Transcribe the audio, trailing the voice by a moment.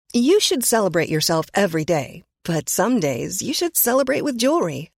You should celebrate yourself every day, but some days you should celebrate with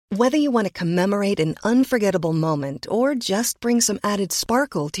jewelry. Whether you want to commemorate an unforgettable moment or just bring some added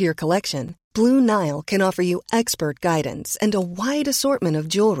sparkle to your collection, Blue Nile can offer you expert guidance and a wide assortment of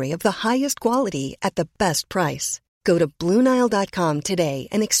jewelry of the highest quality at the best price. Go to BlueNile.com today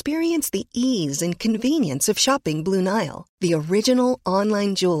and experience the ease and convenience of shopping Blue Nile, the original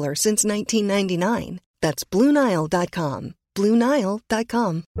online jeweler since 1999. That's BlueNile.com.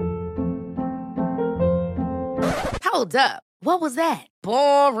 BlueNile.com. Hold up. What was that?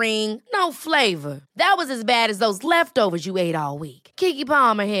 Boring. No flavor. That was as bad as those leftovers you ate all week. Keke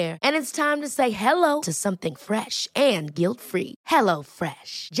Palmer here, and it's time to say hello to something fresh and guilt-free. Hello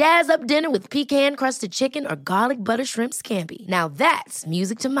Fresh. Jazz up dinner with pecan-crusted chicken or garlic butter shrimp scampi. Now that's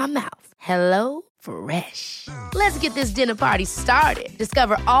music to my mouth. Hello Fresh. Let's get this dinner party started.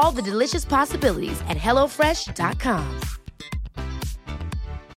 Discover all the delicious possibilities at hellofresh.com.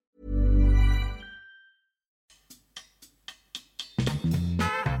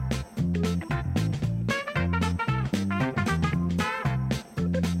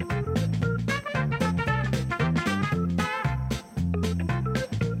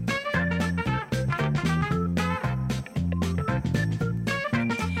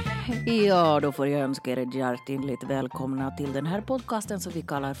 Ja, då får jag önska er hjärtligt välkomna till den här podcasten som vi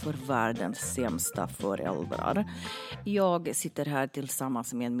kallar för världens sämsta föräldrar. Jag sitter här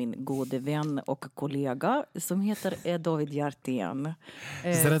tillsammans med min gode vän och kollega som heter David Hjertén.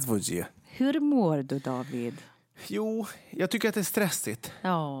 Hur mår du, David? Jo, jag tycker att det är stressigt.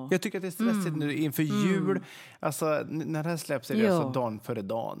 Ja. Jag tycker att det är stressigt nu inför jul. Alltså, när det här släpps är det alltså dagen före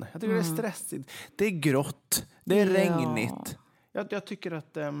dagen. Jag tycker det är stressigt. Det är grått. Det är regnigt. Jag tycker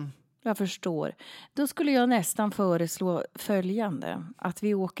att... Jag förstår. Då skulle jag nästan föreslå följande. Att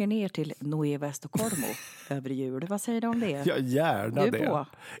vi åker ner till Nueva Estocolmo över jul. Vad säger du om det? Ja, gärna det. Du är på?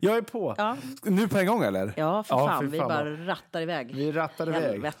 Jag är på. Ja. Nu på en gång, eller? Ja, för fan. Vi bara rattar iväg. Vi rattar iväg.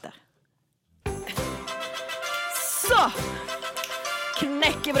 Helvete. Så!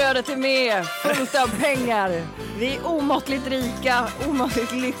 Knäckebrödet är med, fullt av pengar. Vi är omåttligt rika,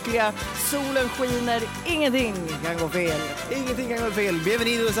 omåttligt lyckliga. Solen skiner, ingenting kan gå fel. Ingenting kan gå fel.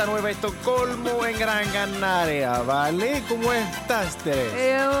 Bienvenidos a Nueva Estocolmo en Gran Canaria, ¿vale? ¿Cómo estás, Teres?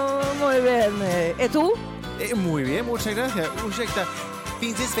 Muy bien. ¿Et tú? Muy bien, muchas gracias. Ursäkta,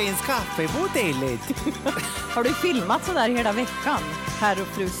 finns det svensk kaffe på hotellet? Har du filmat så där hela veckan? Herr och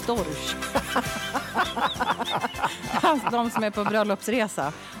fru Storch. De som är på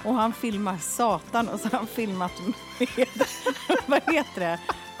bröllopsresa. Och han filmar satan. Och så har han filmat med, vad heter det?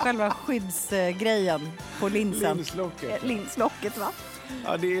 Själva skyddsgrejen på linsen. Linslocket, va?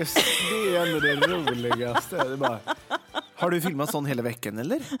 Ja, det är ändå det roligaste. Det är bara, har du filmat sån hela veckan,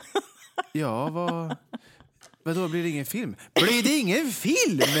 eller? Ja, vadå, blir det ingen film? Blir det ingen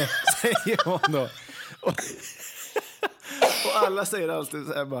film? Säger hon då. Och alla säger alltid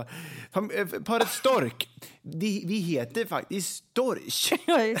så här bara, paret Stork, vi heter faktiskt Storch.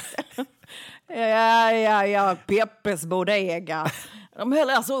 Ja, Peppes Bodega. De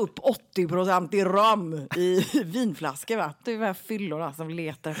häller alltså upp 80% i ram i vinflaskor, va? Det är de här fyllorna som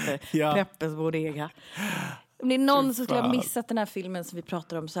letar efter Peppes Bodega. Om det är någon som skulle ha missat den här filmen som vi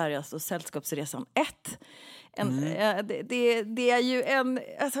pratar om så här, alltså Sällskapsresan 1. Det är ju en...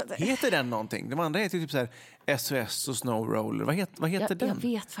 Alltså, heter den någonting? De andra heter typ så här SOS och Snowroller. Vad heter den? Jag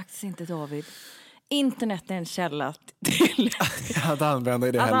vet faktiskt inte, David. Internet är en källa till... Att använda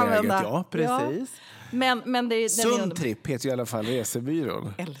i det här läget, ja, precis. Ja. Men det är... Sundtrip heter ju i alla fall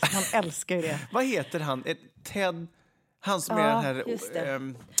resebyrån. Han älskar ju det. Vad heter han? Ted... Han som är den här... Just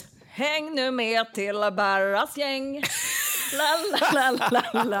det. Häng nu med till Barras gäng. La la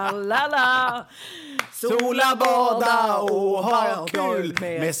la la la la. Sola, bada och ha kul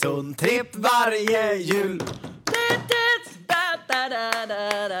med Sundtrip varje jul. Det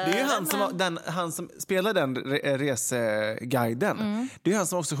är ju han som spelar den reseguiden. Det är ju han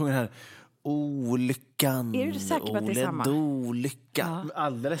som också sjunger här Olyckan. Är du säker på att det är samma? Olyckan. Ja.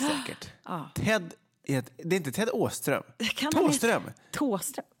 Alldeles säkert. Ja. Ted, det är inte Ted Åström. Tåström.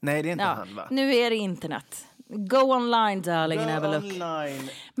 Nej, det är inte han, va? Nu är det internet. Go online, darling, and have a look.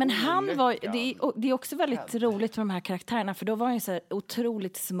 Men han var... Det är också väldigt roligt med de här karaktärerna. För då var han ju så här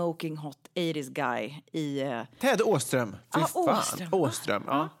otroligt smoking hot 80s guy i... Ted Åström. Åström.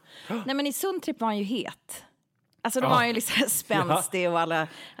 Ja. Nej, men i Sundtrip var han ju het. Alltså, då var han ju liksom spänstig och alla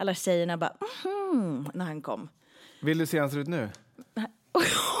tjejerna bara... när han kom. Vill du se han ser ut nu?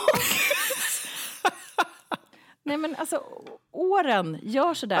 Nej, men alltså, åren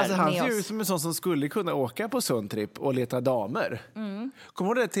gör så där alltså, han med ser oss. ut som en sån som skulle kunna åka på Sundtrip och leta damer.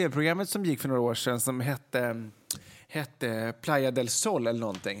 Kommer du ihåg det tv-programmet som gick för några år sedan som hette hette Playa del Sol eller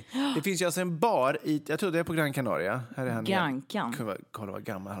någonting. Det finns ju alltså en bar i, jag tror det är på Gran Canaria. Här är han. Gankan. Kolla vad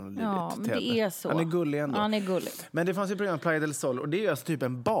gammal han har blivit. Ja, men det är så. Han är gullig ändå. Han är gullig. Men det fanns ju program Playa del Sol och det är ju alltså typ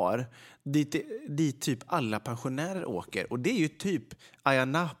en bar dit typ alla pensionärer åker. Och det är ju typ Ayia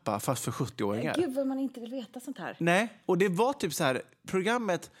Napa fast för 70-åringar. Gud vad man inte vill veta sånt här. Nej, och det var typ så här,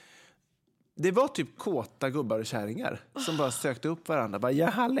 programmet, det var typ kåta gubbar och kärringar som bara sökte upp varandra. Bara, ja,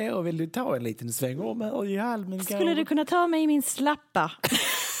 hallå, vill du ta en liten sväng om? Skulle du kunna ta mig i min slappa?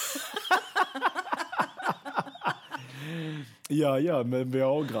 Ja, men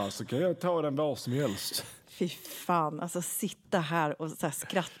Viagra så kan jag ta den var som helst. Fy fan, alltså sitta här och så här,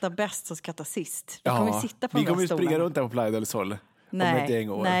 skratta bäst som skratta sist. Vi kommer sitta på vi kommer springa runt där på Playa del Sol.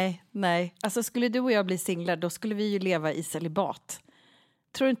 Nej. Alltså skulle du och jag bli singlar, då skulle vi ju leva i celibat.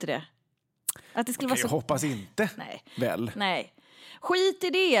 Tror du inte det? Att det skulle vara så... Jag hoppas inte. Nej. Väl? Nej. Skit i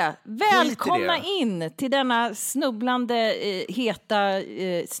det. Välkomna in till denna snubblande,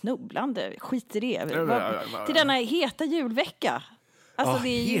 skit i det. Till denna heta julvecka. Alltså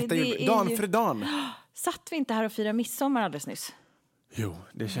Dan för dan. Satt vi inte här och firade midsommar alldeles nyss? Jo,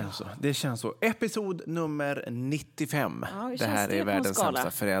 det känns så. Det känns så. Episod nummer 95. Det här är världens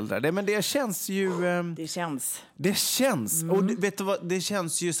sämsta föräldrar. Men det känns ju... Det känns. Och vet du vad? Det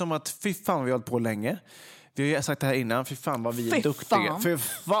känns ju som att fy fan vad vi har hållit på länge. Vi har ju sagt det här innan. Fy fan vad vi är duktiga. Fy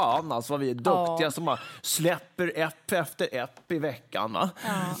fan alltså vad vi är duktiga som bara släpper app efter app i veckan. Va?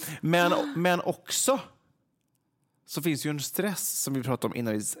 Ja. Men också... så finns ju en stress som vi pratade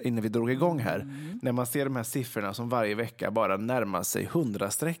om innan vi drog igång här. När man ser de här siffrorna som varje vecka bara närmar sig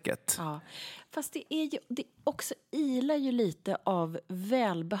 100-strecket. Ja, fast det också ilar ju lite av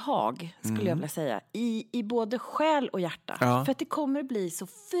välbehag, skulle jag vilja säga. I både själ och hjärta. Ja. För att det kommer bli så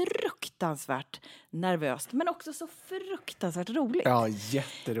fruktansvärt nervöst. Men också så fruktansvärt roligt. Ja,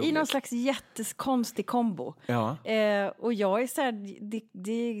 jätteroligt. I någon slags jättekonstig kombo. Ja. Och jag är så här,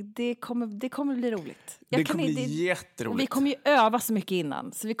 det kommer bli roligt. Det kommer bli jätteroligt. Och vi kommer ju öva så mycket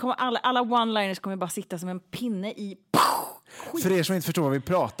innan. Så vi kommer alla one-liners kommer bara sitta som en pinne i... Skit. För er som inte förstår vad vi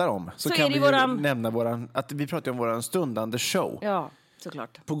pratar om så kan vi nämna att vi pratar om våran stundande show. Ja,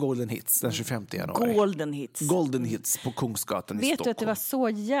 såklart. På Golden Hits den 25 januari. Golden Hits på Kungsgatan i Stockholm. Vet du att det var så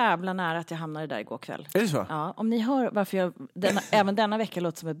jävla nära att jag hamnade där igår kväll? Är det så? Ja, om ni hör varför jag även denna vecka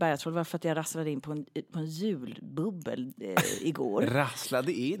låter som ett bergtroll var för att jag rasslade in på en julbubbel igår.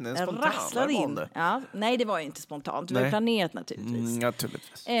 Rasslade in? En spontan? Rasslade in. Ja, nej, det var ju inte spontant. Det var planerat naturligtvis.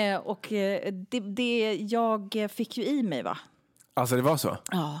 Naturligtvis. Och jag fick ju i mig, va? Alltså det var så?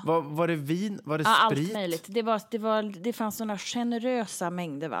 Ja. Var det vin? Var det sprit? Allt möjligt. Det fanns såna generösa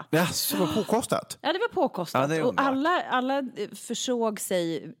mängder, va? Ja, så var påkostat? Ja, det var påkostat. Ja, och alla försåg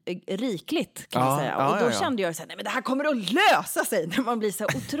sig rikligt, kan man säga. Och då kände jag så här, nej men det här kommer att lösa sig när man blir så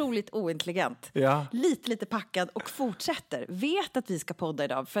otroligt ointelligent. Ja. Lite packad och fortsätter. Vet att vi ska podda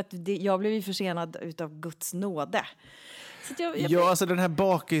idag, för att jag blev ju försenad utav Guds nåde. Ja, alltså den här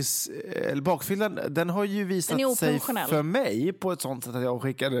bakfyllan, den har ju visat sig för mig på ett sånt sätt att jag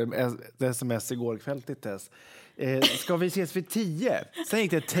skickade ett sms igår kväll till Tess. Ska vi ses vid 10? Sen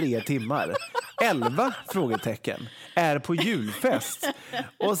gick det 3 timmar. 11 frågetecken är på julfest.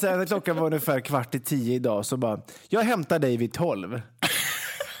 Och sen när klockan var ungefär 9:15 idag så bara, jag hämtar dig vid 12.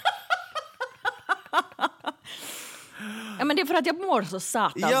 Ja, men det är för att jag mår så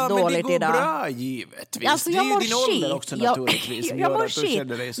satans dåligt idag. Ja, men det går bra, givetvis. Alltså, det är ju din ålder också naturligtvis. Jag mår shit.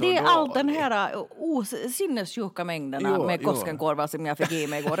 Det är all den här sinnessjuka mängderna med Koskenkorva som jag fick i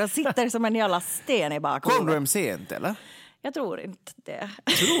mig igår. Den sitter som en jävla sten i bakhuvudet. Kom du hem sent, eller? Jag tror inte det.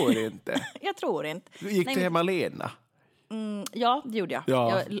 Tror inte? Jag tror inte. Gick du hem alena? Ja, det gjorde jag.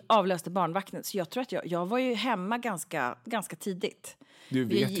 Ja. Jag avlöste barnvakten. Så jag tror att jag var ju hemma ganska tidigt. Du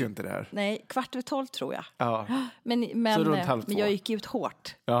vet ju inte det här. Nej, 11:15 tror jag. Ja. Men jag gick ut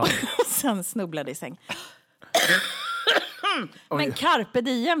hårt. Ja. Sen snubblade i säng. Men carpe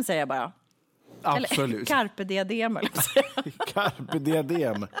diem säger jag bara. Absolut. Eller, carpe diadem. Carpe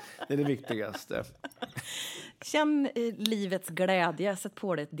diadem. Det är det viktigaste. Känn livets glädje. Sätt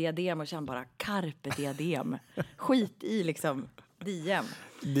på dig ett diadem och känn bara carpe diadem. Skit i liksom diem.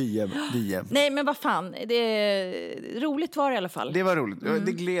 Diem. Nej, men vad fan. Roligt var det i alla fall. Det var roligt.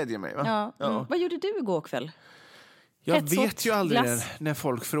 Det glädjer mig. Va? Ja. Vad gjorde du igår kväll? Jag vet ju aldrig när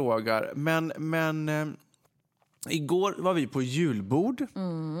folk frågar. Men igår var vi på julbord.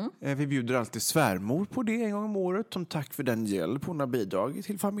 Vi bjuder alltid svärmor på det en gång om året. Som tack för den hjälp hon har bidragit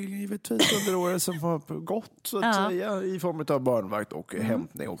till familjen givetvis under året som har gått så att säga, i form av barnvakt och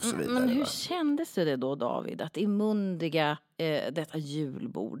hämtning och så vidare. Men hur kändes det då, David, att imundiga detta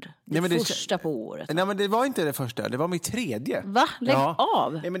julbord. Nej, men det första på året. Nej, men det var inte det första. Det var mitt tredje. Va? Lägg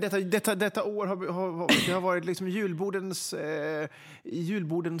av! Nej, men detta år det har varit liksom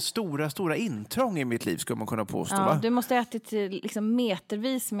julbordens stora intrång i mitt liv, skulle man kunna påstå. Ja, Va? du måste ha ätit liksom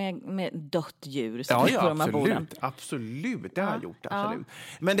metervis med dött djur på de här absolut. borden. Absolut, det har jag gjort. Absolut.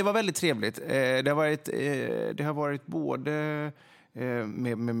 Men det var väldigt trevligt. Det har varit både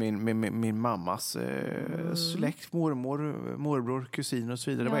med min mammas släkt, morbror, kusin och så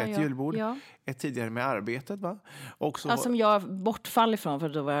vidare. Det var ett julbord. Ja. Ett tidigare med arbetet, va? Som jag bortfall ifrån för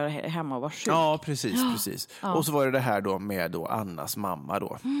då var jag hemma och var sjuk. Ja, precis. Ja. Och så var det här då med Annas mamma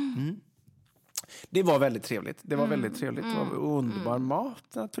då. Det var väldigt trevligt. Det var underbar mat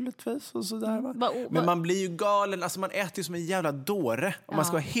naturligtvis och sådär, va? Men man blir ju galen. Alltså man äter ju som en jävla dåre om man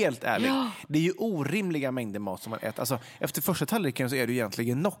ska vara helt ärlig. Ja. Det är ju orimliga mängder mat som man äter. Alltså efter första tallriken så är du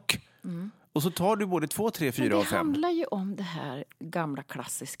egentligen knock. Och så tar du både 2, 3, 4 och 5. Det handlar ju om det här gamla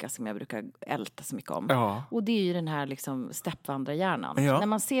klassiska som jag brukar älta så mycket om. Ja. Och det är ju den här liksom steppvandrarhjärnan. Ja. När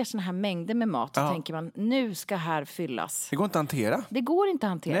man ser såna här mängder med mat så tänker man, nu ska här fyllas. Det går inte att hantera. Det går inte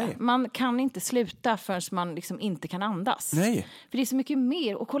att hantera. Nej. Man kan inte sluta förrän man liksom inte kan andas. Nej. För det är så mycket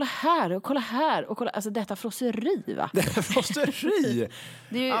mer. Och kolla här och kolla här. Och kolla. Alltså detta frosseri, va? Detta frosseri?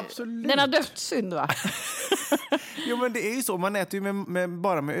 Det är ju absolut. Den har dödssynd, va? Jo, men det är ju så. Man äter ju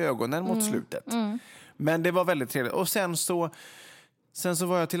bara med ögonen mot slutet. Men det var väldigt trevligt. Och sen så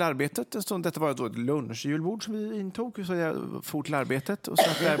var jag till arbetet en stund. Detta var då ett lunchjulbord som vi intog. Så jag for till arbetet och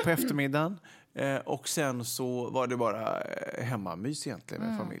satt där på eftermiddagen. Och sen så var det bara hemmamys egentligen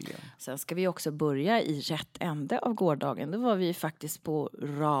med familjen. Sen ska vi också börja i rätt ände av gårdagen. Då var vi faktiskt på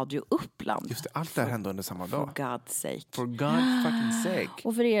Radio Uppland. Just det, allt det här hände under samma dag. For God's sake. For God fucking sake.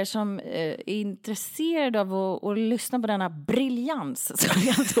 Och för er som är intresserade av att lyssna på denna briljans som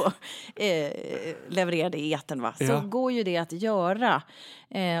jag då levererade i etern, va? Så går ju det att göra.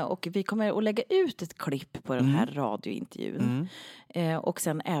 Och vi kommer att lägga ut ett klipp på den här radiointervjun. Och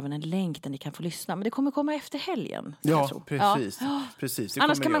sen även en länk där ni kan få lyssna. Men det kommer komma efter helgen. Ja, precis. precis.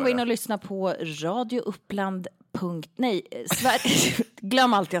 Annars kan man gå in och lyssna på radiouppland.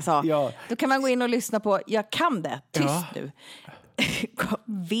 Glöm allt jag sa. Ja. Då kan man gå in och lyssna på, jag kan det, tyst nu.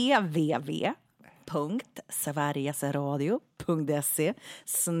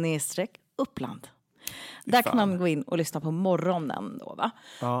 www.sverigesradio.se/Uppland. Där kan man gå in och lyssna på morgonen då, va?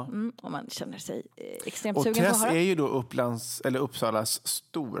 Ja. Om man känner sig extremt sugen på att höra. Och Tess är ju då Uppsalas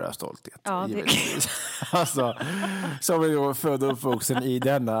stora stolthet. Ja, alltså, som är då född och uppvuxen i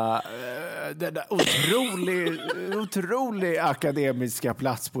denna otrolig akademiska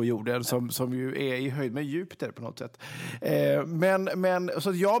plats på jorden som ju är i höjd med Jupiter på något sätt. Men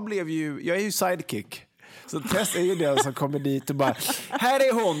så jag är ju sidekick. Så Tess är ju den som kommer dit och bara, här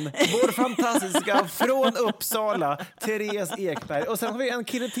är hon, vår fantastiska från Uppsala, Therese Ekberg. Och sen har vi en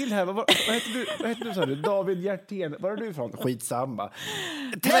kille till här. Vad heter du sa du? David Hjertén. Var är du ifrån? Skitsamma.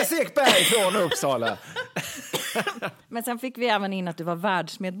 Therese Ekberg från Uppsala. Men sen fick vi även in att du var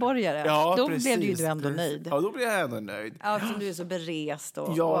världsmedborgare. Ja, då precis, blev du ändå nöjd. Ja, då blev jag ändå nöjd. Ja, som du är så berest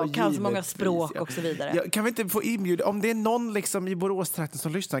och kan så många språk och så vidare. Ja, kan vi inte få inbjuda, om det är någon liksom i Boråstrakten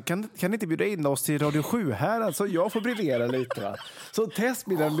som lyssnar, kan ni inte bjuda in oss till Radio 7 här, så jag får briljera lite, va? Så Tess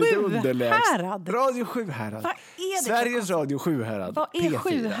blir den lite underlägst. Radio 7-härad. Vad är det? Sveriges Radio 7-härad. Vad är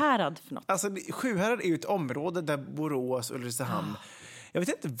 7-härad för något? Alltså, 7-härad är ju ett område där Borås och Ulricehamn. Jag vet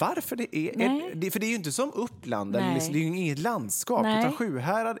inte varför det är. För det är ju inte som Uppland. Eller liksom, det är ju inget landskap. Nej. Utan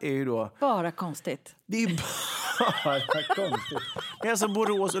 7-härad är ju då... Bara konstigt. Det är bara konstigt. Det är alltså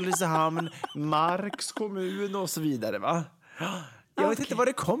Borås, Ulricehamn, Marks kommun och så vidare, va? Jag vet inte var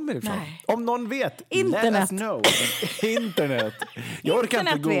det kommer ifrån. Nej. Om någon vet, Internet. Let us know. Internet. Jag orkar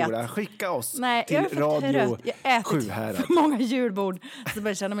inte googla. Skicka oss till Radio 7-härad. För många julbord. Så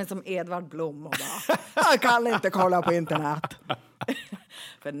jag känner mig som Edvard Blom och bara, jag kan inte kolla på internet.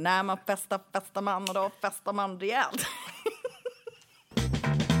 För när man festar man, och då festar man rejält.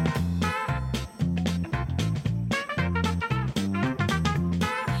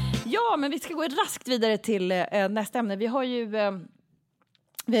 Ja, men vi ska gå raskt vidare till nästa ämne. Vi har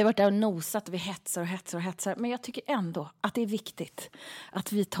varit där och nosat och vi hetsar. Men jag tycker ändå att det är viktigt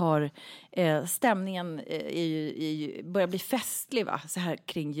att vi tar stämningen börjar bli festlig, va? Så här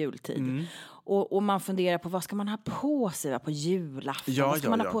kring jultid. Och man funderar på vad ska man ha på sig, va? På julafton. Vad ska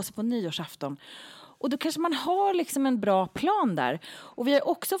man ha på sig på nyårsafton? Och då kanske man har liksom en bra plan där. Och vi har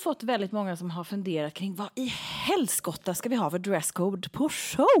också fått väldigt många som har funderat kring vad i helskotta ska vi ha för dresscode på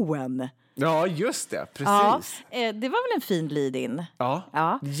showen? Ja, just det. Precis. Ja, det var väl en fin lead-in?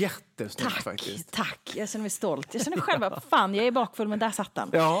 Ja. Jättesnyggt faktiskt. Tack. Jag känner mig stolt. Jag känner själv att fan, jag är bakfull, men där satt den.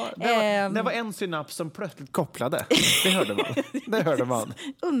 Ja, det var en synaps som plötsligt kopplade. Det hörde man.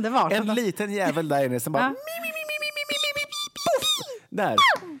 Underbart. En liten jävel där inne som bara... Där,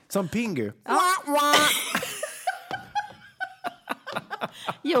 som Pingu.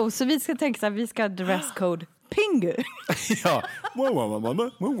 Jo, så vi ska tänka så här, vi ska ha dresscode Pingu. Ja.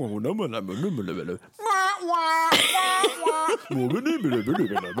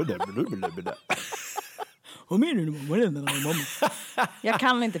 Jag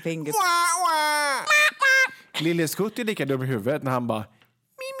kan inte Pingu. Lille Skutt är lika dum i huvudet när han bara...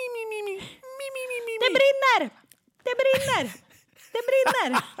 Det brinner! Det brinner! Det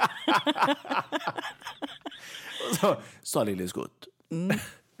brinner! Så sa Lille Skutt.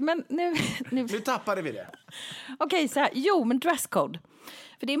 Men nu tappade vi det. Okej, så här, men dresscode.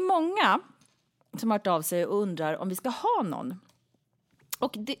 För det är många som har hört av sig och undrar om vi ska ha någon.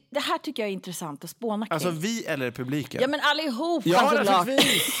 Och det här tycker jag är intressant att spåna kring. Alltså vi eller publiken? Ja, men allihop. Ja,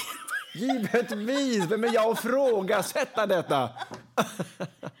 naturligtvis. Givetvis. Vem är jag att frågasätta detta?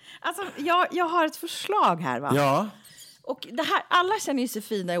 Alltså, jag har ett förslag här, va? Ja. Och det här, alla känner ju sig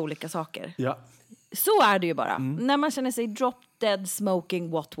fina i olika saker. Ja. Så är det ju bara. När man känner sig drop dead,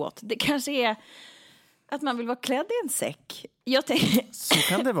 smoking, what. Det kanske är att man vill vara klädd i en säck. Så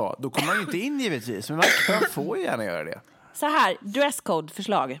kan det vara. Då kommer man ju inte in givetvis. Men man får gärna göra det. Så här, dresscode,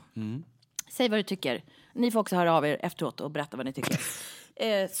 förslag. Säg vad du tycker. Ni får också höra av er efteråt och berätta vad ni tycker.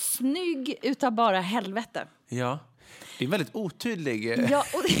 Snygg utav bara helvete. Ja. Det är väldigt otydlig. Ja,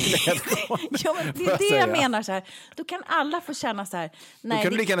 men det är det jag menar så här. Då kan alla få känna så här. Nej, då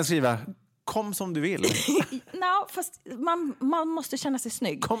kan du lika gärna skriva kom som du vill. Fast man måste känna sig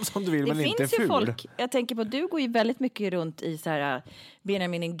snygg. Kom som du vill, men inte ful. Det finns ju folk, jag tänker på, du går ju väldigt mycket runt i så här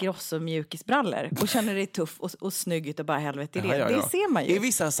Benjamin Ingrosso mjukisbrallor och känner dig tuff och snygg utav bara helvete. Det ser man ju. I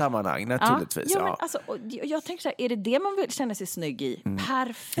vissa sammanhang, naturligtvis. Men alltså, jag tänker så här, är det man vill känna sig snygg i?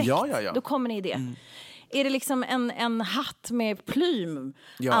 Perfekt. Ja. Då kommer ni i det. Är det liksom en hatt med plym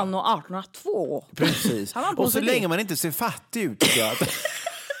anno 1802? Precis. Och så länge man inte ser fattig ut.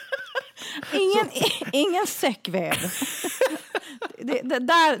 Ingen säckväv.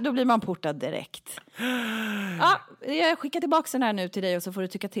 Då blir man portad direkt. Ja, jag skickar tillbaka den här nu till dig och så får du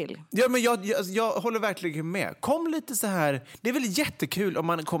tycka till. Ja, men jag håller verkligen med. Kom lite så här. Det är väl jättekul om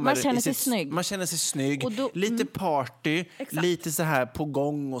man kommer... Man känner sig snygg. Man känner sig snygg. Och då, lite party. Exakt. Lite så här på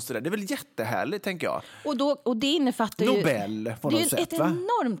gång och så där. Det är väl jättehärligt, tänker jag. Och det innefattar ju... Nobel på något sätt, det är ett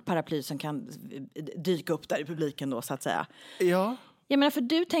enormt paraply som kan dyka upp där i publiken då, så att säga. Ja. Jag menar, för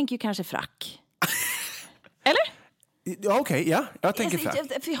du tänker ju kanske frack. Eller? Ja, okej. Ja, jag tänker frack.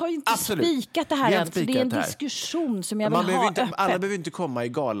 Vi har ju inte spikat det här än. För det är en diskussion som jag vill ha öppet. Alla behöver inte komma i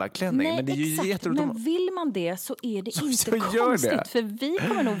galaklänning. Nej, men det är ju jätteroligt. Men vill man det så är det inte konstigt. För vi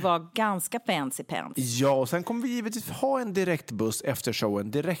kommer nog vara ganska fancy pants. Ja, och sen kommer vi givetvis ha en direktbuss efter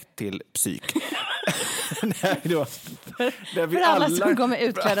showen direkt till psyk. För alla som kommer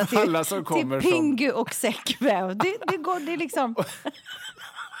utklädda till Pingu och säckväv. Det är liksom...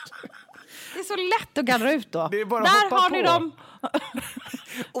 Det är så lätt att gallra ut då. Det är bara där har på. Ni dem.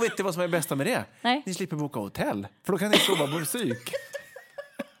 Och vet du vad som är det bästa med det? Nej. Ni slipper boka hotell. För då kan ni sova på musik.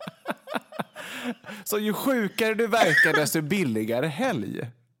 Så ju sjukare du verkar, desto billigare helg.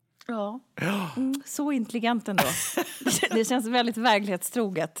 Ja. Så intelligent ändå. Det känns väldigt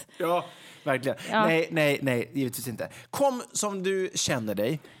verklighetstroget. Ja, verkligen. Ja. Nej, givetvis inte. Kom som du känner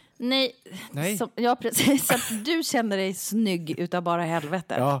dig. Nej. Ja, precis. Så att du känner dig snygg utav bara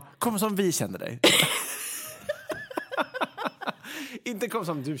helvete. Ja, kom som vi känner dig. Inte kom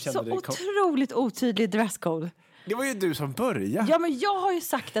som du känner dig. Så otroligt otydlig dresscode. Det var ju du som började. Ja, men jag har ju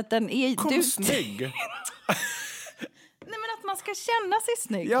sagt att den är... Kom snygg. Nej, men att man ska känna sig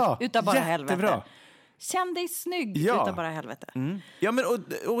snygg utav bara jättebra. Helvete. Känn dig snygg utav bara helvete. Ja, men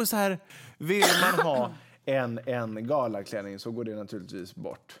och så här, vill man ha en galaklänning så går det naturligtvis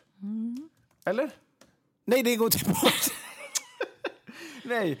bort. Eller? Nej, det går inte bort.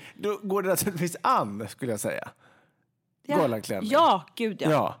 Nej, då går det naturligtvis an, skulle jag säga. Galaklänning. Ja, gud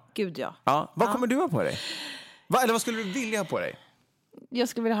ja. Ja, vad kommer du ha på dig? Eller vad skulle du vilja ha på dig? Jag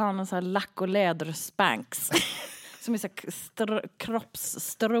skulle vilja ha någon sån här lack- och läderspanks. Som är så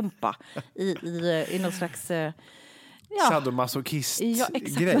kroppsstrumpa i någon slags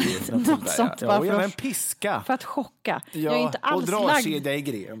sadomasochist-grej. Något sånt. Ja, och gärna en piska. För att chocka. Ja, Jag är inte alls och dragkedja i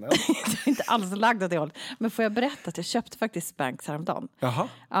grenen. Jag är inte alls lagd åt det hållet. Men får jag berätta att jag köpte faktiskt Spanx häromdagen. Jaha.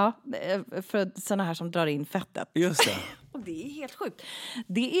 Ja, för såna här som drar in fettet. Just det. Och det är helt sjukt.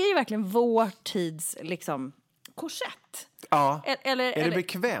 Det är ju verkligen vår tids liksom korsett. Ja. Eller, är det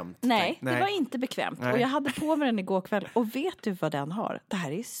bekvämt? Nej, det var inte bekvämt. Nej. Och jag hade på mig den igår kväll. Och vet du vad den har? Det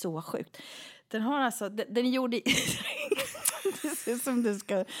här är så sjukt. Den har alltså, den är gjord i... Det ser ut som du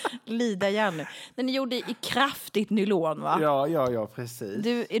ska lida igen nu. Den är gjord i kraftigt nylon, va? Ja, precis.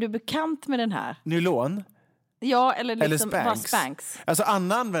 Är du bekant med den här? Nylon? Ja, eller liksom Spanx. Spanx. Alltså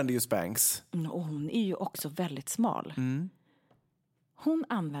Anna använder ju Spanx. Och hon är ju också väldigt smal. Hon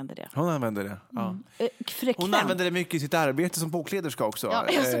använder det. Hon använder det, ja. Frekvent. Hon använder det mycket i sitt arbete som påkläderska också.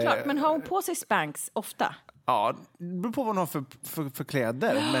 Ja, såklart. Men har hon på sig Spanx ofta? Ja, det beror på vad hon har för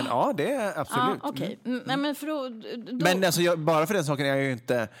kläder. Men ja, det är absolut. Ja, okej. Nej, men för då... Men alltså, bara för den saken är jag ju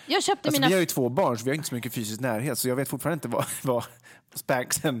inte... Jag köpte alltså, mina... Vi har ju 2 barn, så vi har inte så mycket fysisk närhet. Så jag vet fortfarande inte vad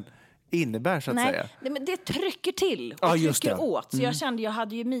Spanxen innebär, så att säga. Nej, men det trycker till och trycker åt. Så jag kände, jag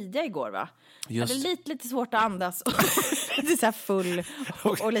hade ju midja igår, va? Jag hade lite svårt att andas. Det är så här full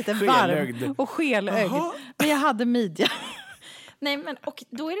och lite varm. Och skelögd. Men jag hade midja. Nej, men och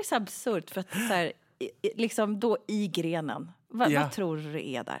då är det så absurt, för att så här, liksom då i grenen. Vad tror du det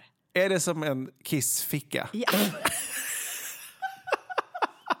är där? Är det som en kissficka? Ja.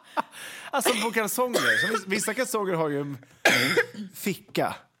 Alltså på kalsonger. Så vissa kalsonger har ju en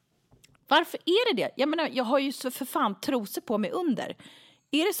ficka. Varför är det? Jag menar, jag har ju så för fan trosor på mig under.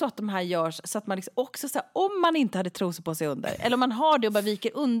 Är det så att de här görs så att man liksom också så här, om man inte hade trosor på sig under, eller om man har det och bara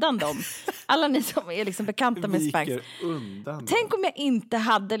viker undan dem. Alla ni som är liksom bekanta med Spanx. Tänk om jag inte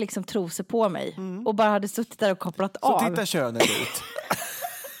hade liksom trosor på mig och bara hade suttit där och kopplat av. Så tittar könet ut.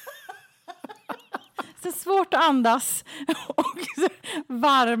 Så svårt att andas och så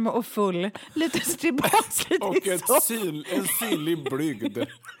varm och full. Lite stribas, lite och en synlig blygd.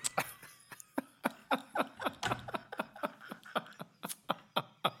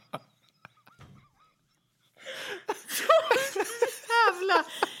 Jävla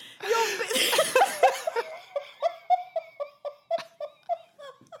jobbigt.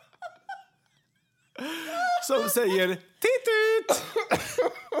 Som säger titt ut.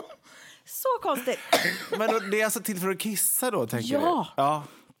 Så konstigt. Men det är alltså till för att kissa då, tänker du? Ja.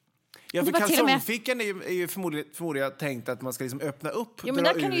 Ja, för kalsongfickan är ju förmodligen tänkt att man ska liksom öppna upp. Jo, men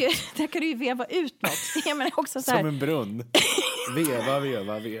där kan du ju veva ut något. Jag menar också så här. Som en brunn. Veva.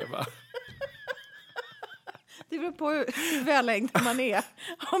 Det beror på hur vällängd man är.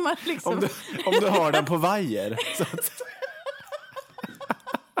 Om, man liksom... om du har den på vajer. Så att...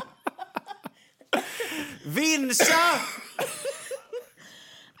 Vinsa!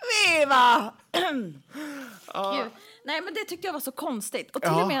 Veva! Nej, men det tyckte jag var så konstigt. Och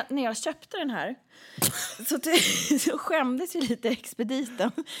till och med när jag köpte den här så skämdes ju lite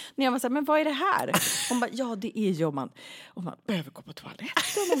expediten. När jag var så här, men vad är det här? Hon bara, ja, det är ju om man behöver gå på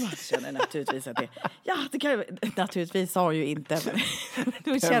toaletten. Och man känner naturligtvis att det... Ja, det kan, naturligtvis sa ju inte. Men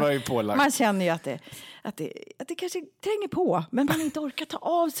man känner ju att det kanske tränger på. Men man inte orkar ta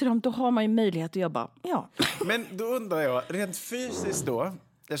av sig dem. Då har man ju möjlighet att jobba. Ja. Men då undrar jag, rent fysiskt då...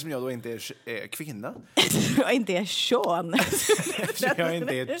 Eftersom jag då inte är kvinna. Jag inte är kön. Jag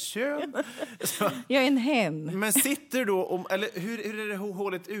inte är ett kön. Så. Jag är en hen. Men sitter då... eller hur är det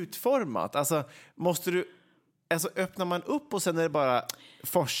hålet utformat? Alltså, öppnar man upp och sen är det bara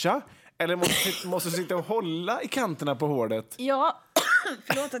forsa? Eller måste du sitta och hålla i kanterna på hålet? Ja,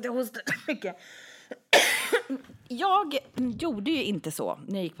 förlåt att jag hostar mycket. Jag gjorde ju inte så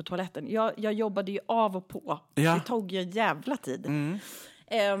när jag gick på toaletten. Jag jobbade ju av och på. Ja. Det tog ju en jävla tid.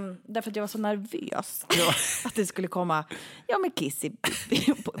 Därför att jag var så nervös att det skulle komma med kiss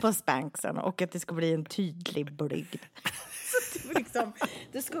på Spanxen och att det skulle bli en tydlig blygd. Så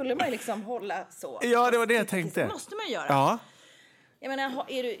det skulle man liksom hålla så. Ja, det var det jag tänkte. Det måste man göra. Ja. Jag menar,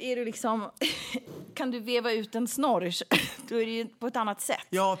 är du liksom... Kan du veva ut en snorch, då är det ju på ett annat sätt.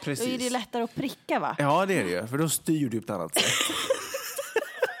 Ja, precis. Då är det lättare att pricka, va? Ja, det är det ju. För då styr du på ett annat sätt.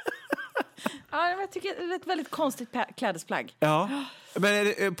 Ja, jag tycker det är ett väldigt konstigt klädesplagg. Ja, men är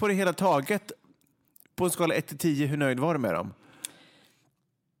det, på det hela taget, på en skala 1-10, hur nöjd var du med dem?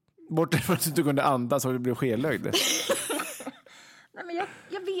 Bortifrån att du inte kunde andas och det blev skelögd. Nej, men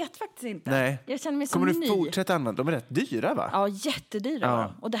jag vet faktiskt inte. Nej. Jag känner mig Kommer som du fortsätta använda? De är rätt dyra, va? Ja, jättedyra.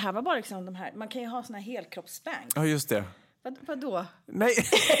 Ja. Och det här var bara liksom de här, man kan ju ha såna här helkroppsspank. Ja, just det. Vadå? Nej.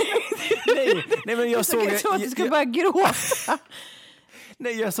 Nej, men jag såg... Jag tror att du ska börja gråta.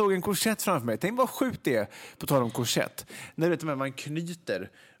 Nej, jag såg en korsett framför mig. Tänk vad sjukt det är, på tal om korsett. När man knyter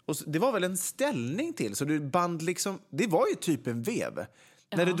Och det var väl en ställning till, så du band liksom, det var ju typ en vev.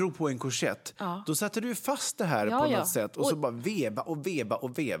 När du drog på en korsett, då satte du fast det här på något sätt och så bara veva och veva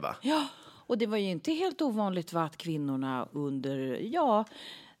och veva. Ja, och det var ju inte helt ovanligt att kvinnorna under,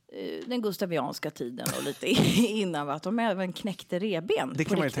 den gustavianska tiden och lite innan att de även knäckte reben. Det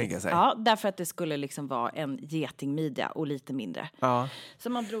kan man ju tänka sig. Ja, därför att det skulle liksom vara en getingmidja och lite mindre. Ja. Så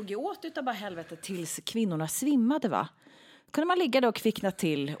man drog ju åt utav bara helvete tills kvinnorna svimmade, va? Kunde man ligga då och kvickna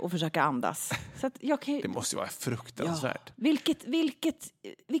till och försöka andas. Så att jag kan ju... Det måste ju vara fruktansvärt. Vilket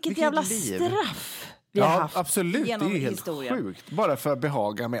jävla liv. Straff vi har haft. Absolut. Det är ju helt historien. sjukt. Bara för att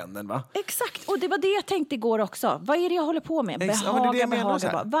behaga männen, va? Exakt, och det var det jag tänkte igår också. Vad är det jag håller på med?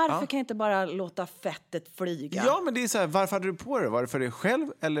 Behaga. Varför kan jag inte bara låta fettet flyga? Ja, men det är så här, varför hade du på det? Var det för dig själv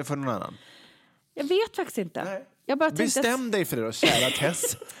eller för någon annan? Jag vet faktiskt inte. Nej. Jag bara Bestäm dig för det då, kära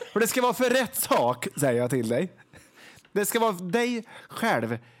Tess. För det ska vara för rätt sak, säger jag till dig. Det ska vara dig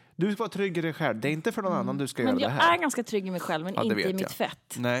själv. Du ska vara trygg i dig själv. Det är inte för någon annan du ska göra det här. Men jag är ganska trygg i mig själv, men inte i mitt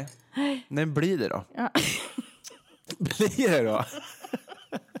fett. Nej. Nej, blir det då? Ja. Blir det då?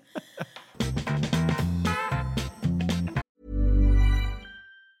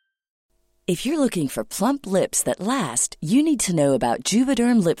 If you're looking for plump lips that last, you need to know about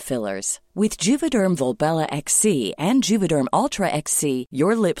Juvederm lip fillers. With Juvederm Volbella XC and Juvederm Ultra XC,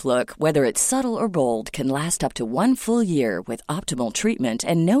 your lip look, whether it's subtle or bold, can last up to 1 full year with optimal treatment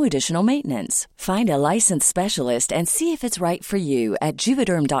and no additional maintenance. Find a licensed specialist and see if it's right for you at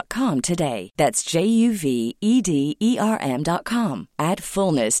Juvederm.com today. That's JUVEDERM.com. Add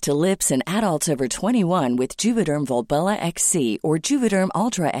fullness to lips in adults over 21 with Juvederm Volbella XC or Juvederm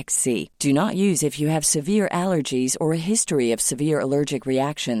Ultra XC. Do not use if you have severe allergies or a history of severe allergic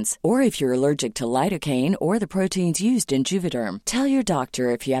reactions, or if you're allergic to lidocaine or the proteins used in Juvederm. Tell your doctor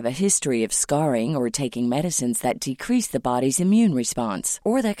if you have a history of scarring or taking medicines that decrease the body's immune response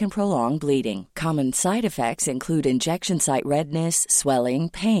or that can prolong bleeding. Common side effects include injection site redness, swelling,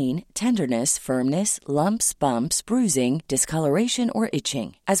 pain, tenderness, firmness, lumps, bumps, bruising, discoloration, or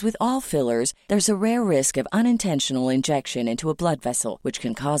itching. As with all fillers, there's a rare risk of unintentional injection into a blood vessel, which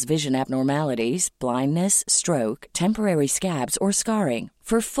can cause vision abnormalities, blindness, stroke, temporary scabs, or scarring.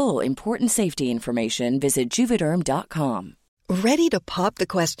 For full, important safety information, visit Juvederm.com. Ready to pop the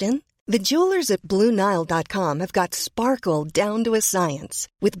question? The jewelers at BlueNile.com have got sparkle down to a science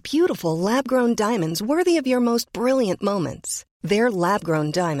with beautiful lab-grown diamonds worthy of your most brilliant moments. Their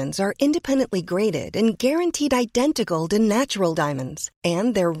lab-grown diamonds are independently graded and guaranteed identical to natural diamonds,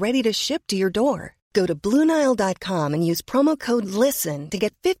 and they're ready to ship to your door. Go to BlueNile.com and use promo code LISTEN to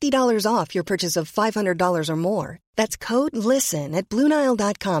get $50 off your purchase of $500 or more. That's code LISTEN at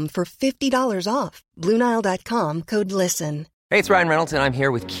BlueNile.com for $50 off. BlueNile.com, code LISTEN. Hey, it's Ryan Reynolds, and I'm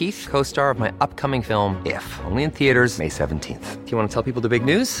here with Keith, co-star of my upcoming film, If, only in theaters May 17th. Do you want to tell people the big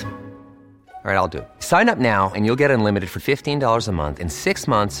news? All right, I'll do it. Sign up now and you'll get unlimited for $15 a month and 6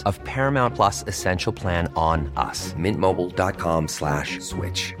 months of Paramount Plus Essential Plan on us.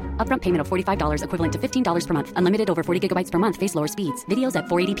 MintMobile.com/switch. Upfront payment of $45 equivalent to $15 per month. Unlimited over 40 gigabytes per month. Face lower speeds. Videos at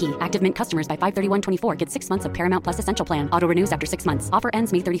 480p. Active Mint customers by 531.24 get 6 months of Paramount Plus Essential Plan. Auto renews after 6 months. Offer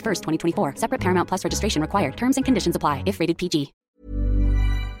ends May 31st, 2024. Separate Paramount Plus registration required. Terms and conditions apply if rated PG.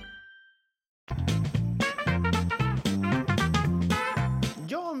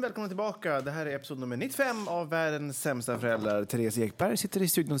 Välkomna tillbaka. Det här är episod nummer 95 av Världens sämsta föräldrar. Therese Ekberg sitter i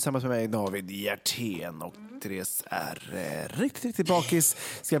studion tillsammans med mig, David Hjertén. Och Therese är riktigt bakis.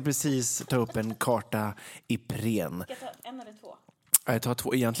 Ska precis ta upp en karta Ipren. Ska jag ta en eller två? Jag tar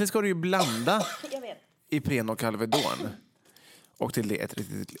 2. Egentligen ska du ju blanda Ipren och Alvedon. Och till det ett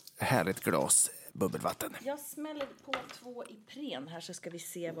riktigt härligt glas bubbelvatten. Jag smäller på 2 Ipren här så ska vi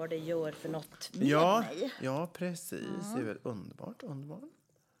se vad det gör för något med mig. Ja, precis. Det är väl underbart.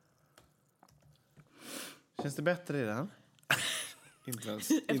 Känns det bättre i den?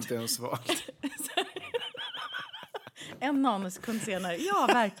 inte ens svalt. En nanosekund senare. Ja,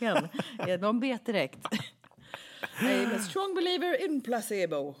 verkligen. De bet direkt. I'm a strong believer in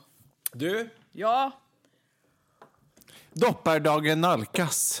placebo. Du? Ja. Doppardagen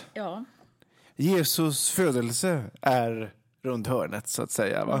nalkas. Ja. Jesus födelse är runt hörnet, så att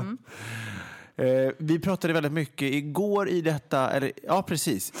säga, va? Vi pratade väldigt mycket igår i detta,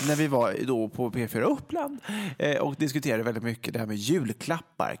 precis, när vi var då på P4 Uppland och diskuterade väldigt mycket det här med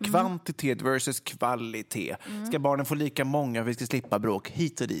julklappar, kvantitet versus kvalitet. Ska barnen få lika många, vi ska slippa bråk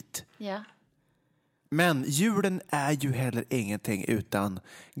hit och dit. Ja. Men julen är ju heller ingenting utan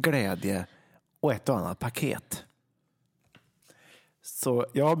glädje och ett och annat paket. Så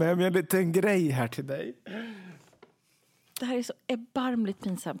jag har med mig en liten grej här till dig. Det här är så erbarmligt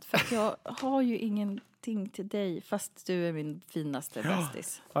pinsamt för att jag har ju ingen allting till dig, fast du är min finaste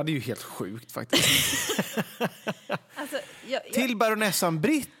bästis. Ja, det är ju helt sjukt faktiskt. Alltså, Till baronessan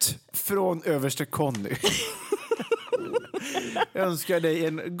Britt från överste Conny. Jag önskar dig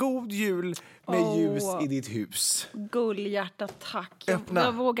en god jul med ljus i ditt hus. Gullhjärta, tack. Öppna.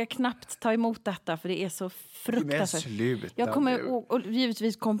 Jag vågar knappt ta emot detta, för det är så fruktansvärt. Jag kommer och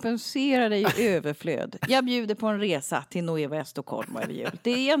givetvis kompensera dig i överflöd. Jag bjuder på en resa till Nueva Stockholm över jul.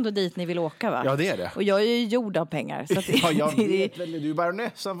 Det är ändå dit ni vill åka, va? Ja, det är det. Och jag är ju gjord av pengar. Så att Ja, jag vet väl. Du är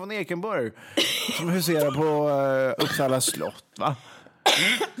baronessan från Ekenborg som huserar på Uppsala slott, va?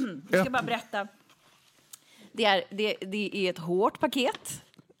 Jag ska bara berätta. Det är ett hårt paket.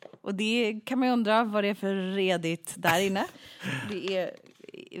 Och det kan man undra vad det är för redigt där inne. Det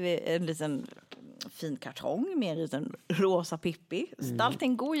är en liten fin kartong med en liten rosa Pippi. Så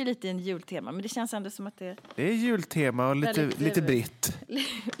allting går ju lite i en jultema. Men det känns ändå som att det är jultema och lite Britt.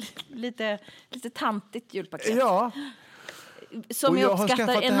 lite tantigt julpaket. Ja. Som och jag har uppskattar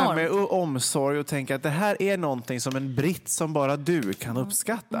skaffat enormt. det här med omsorg och tänker att det här är någonting som en Britt som bara du kan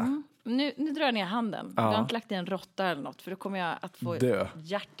uppskatta. Nu drar jag ner handen. Ja. Du har inte lagt i en råtta eller något, för då kommer jag att få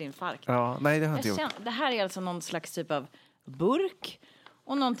hjärtinfarkt. Ja, nej, det har jag inte gjort. Det här är alltså någon slags typ av burk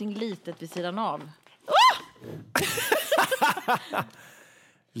och någonting litet vid sidan av.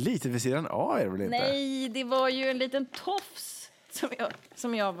 Lite vid sidan av är det väl inte? Nej, det var ju en liten tofs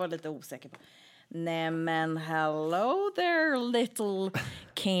som jag var lite osäker på. Nej, men hello there little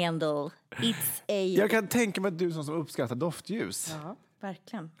candle. It's a... Jag kan tänka mig att du som uppskattar doftljus. Ja,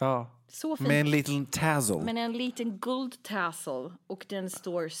 verkligen. Ja. Så fint. Med en liten tassel. Men en liten guld tassel, och den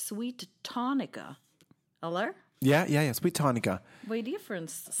står Sweet Tonica. Eller? Ja, Sweet Tonica. Vad är det för en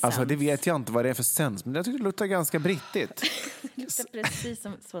sens? Alltså det vet jag inte vad det är för sens, men jag tycker det luktar ganska brittigt. Det luktar precis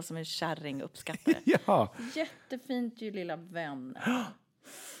som en kärring uppskattar det. Ja. Jättefint ju, lilla vän.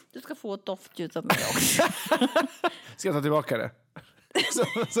 Du ska få ett doftljus av mig också. Ska jag ta tillbaka det?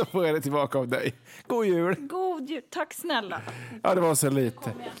 Så får jag det tillbaka av dig. God jul! God jul, tack snälla. Ja, det var så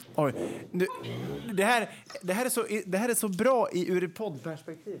lite. Oj. Nu, det här är så bra ur ett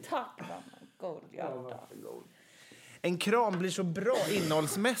poddperspektiv. Tack, mamma. God hjärta. En kram blir så bra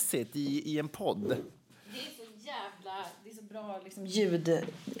innehållsmässigt i en podd. Det är så bra liksom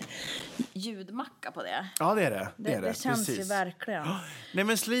ljudmacka på det. Ja, det är det. Det känns ju verkligen. Nej,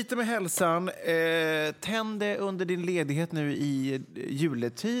 men sliter med hälsan. Tände under din ledighet nu i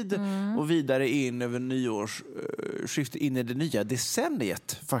juletid och vidare in över nyårsskiftet in i det nya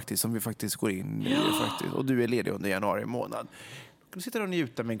decenniet faktiskt, som vi faktiskt går in i faktiskt. Och du är ledig under januari månad. Du sitter och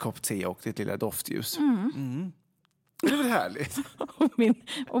njuter med en kopp te och ditt lilla doftljus. Det är väl härligt.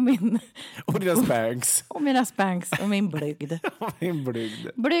 Och dina spanks. Och mina spanks och min blygd.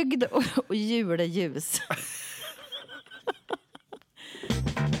 Blygd och juleljus.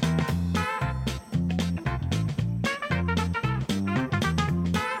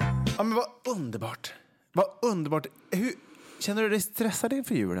 Ja, men vad underbart. Vad underbart. Känner du dig stressad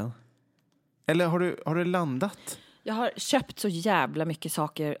inför julen? Eller har du landat? Jag har köpt så jävla mycket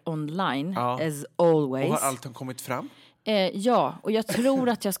saker online, as always. Och har allt kommit fram? Ja, och jag tror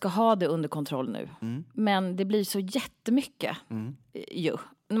att jag ska ha det under kontroll nu. Men det blir så jättemycket.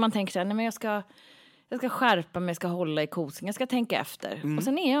 När man tänker så här, nej, men jag ska skärpa mig, jag ska hålla i kosing, jag ska tänka efter. Och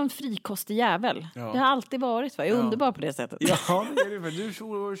sen är jag en frikostig jävel. Det har alltid varit, va? Jag är underbar på det sättet. Ja, det är det. Men du är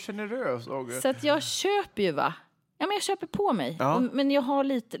så generös. Så att jag köper ju, va? Ja, men jag köper på mig. Ja. Men jag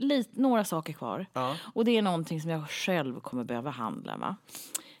har några saker kvar. Ja. Och det är någonting som jag själv kommer behöva handla, va?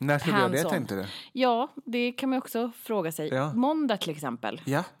 När ska du göra det, tänkte du? Ja, det kan man också fråga sig. Ja. Måndag till exempel.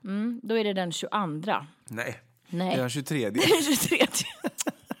 Ja. Då är det den 22. Nej. Det är den 23. Det är den 23.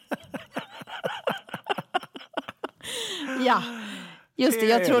 Ja. Just det,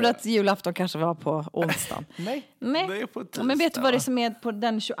 jag trodde att julafton kanske var på onsdagen. Nej, det är på tisdag. Men vet du vad det som är på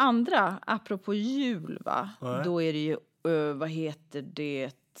den 22? Apropå jul, va? Nej. Då är det ju, vad heter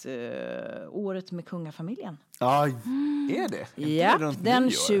det? Året med kungafamiljen. Ja, är det? Ja,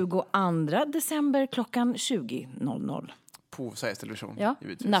 den 22 december klockan 20.00. På Sveriges Television, ja,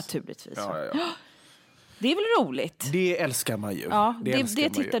 naturligtvis. Ja. Det är väl roligt? Det älskar man ju. Ja, det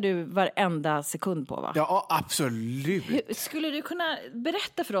tittar du varenda sekund på, va? Ja, absolut. Skulle du kunna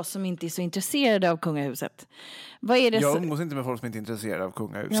berätta för oss som inte är så intresserade av kungahuset? Vad är det jag umgås inte med folk som inte är intresserade av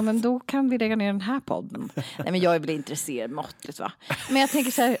kungahuset. Ja, men då kan vi lägga ner den här podden. Nej, men jag är väl intresserad måttligt, va? Men jag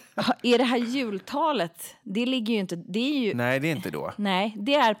tänker så här, är det här jultalet? Det ligger ju inte... Det är ju, nej, det är inte då. Nej,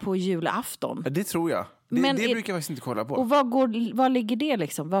 det är på julafton. Ja, det tror jag. Men det brukar jag faktiskt inte kolla på. Och vad ligger det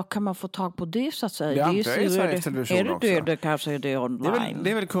liksom? Vad kan man få tag på det så att säga? Det antar jag är Sveriges Television också. Det kanske är det online.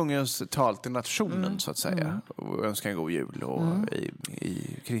 Det är väl kungens tal till nationen så att säga. Och önska en god jul och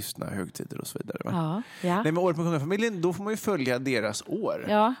i kristna högtider och så vidare. Va? Ja. Nej, men året med kungafamiljen, då får man ju följa deras år.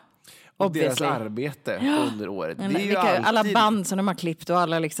 Ja. Och deras arbete under året. Det är ju alla band som de har klippt och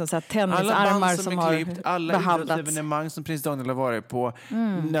alla liksom så här tennisarmar som har klippt, alla behandlats. evenemang som prins Daniel har varit på.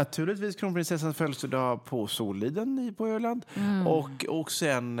 Naturligtvis kronprinsessans födelsedag på Soliden på Öland. Och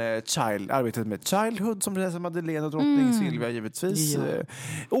sen arbetet med Childhood som prinsessa Madeleine och drottning Silvia givetvis. Ja.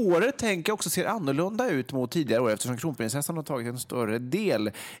 Året tänker jag också ser annorlunda ut mot tidigare år eftersom kronprinsessan har tagit en större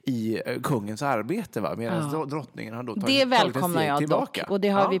del i kungens arbete. Va? Medan drottningen har då tagit välkomnar jag tillbaka. Dock. Och det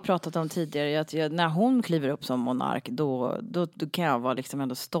har vi pratat om tidigare, att när hon kliver upp som monark då kan jag vara liksom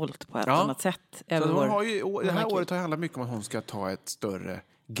ändå stolt på ett annat sätt. Så hon har ju, det här året har handlat mycket om att hon ska ta ett större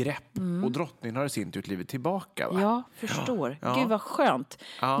grepp och drottningen har i sin tur klivit tillbaka. Va? Ja, förstår. Gud vad skönt.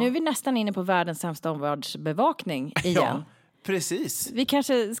 Nu är vi nästan inne på världens sämsta omvärldsbevakning igen. Ja. Precis. Vi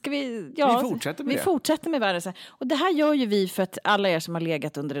kanske vi fortsätter med världens. Och det här gör ju vi för att alla er som har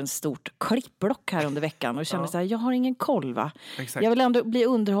legat under en stort klippblock här under veckan och känner så här, jag har ingen koll va. Exakt. Jag vill ändå bli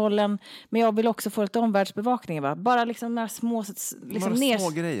underhållen, men jag vill också få lite omvärldsbevakning va. Bara liksom några små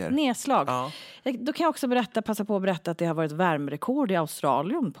grejer. Nedslag. Ja. Då kan jag också passa på att berätta att det har varit värmerekord i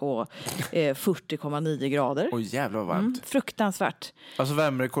Australien på 40,9 grader. Oj jävlar vad varmt. Fruktansvärt. Alltså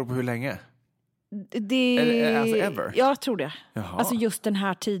värmerekord på hur länge? Alltså ever? Jag tror det. Jaha. Alltså just den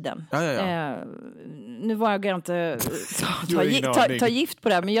här tiden. Ja. Nu var jag inte ta gift på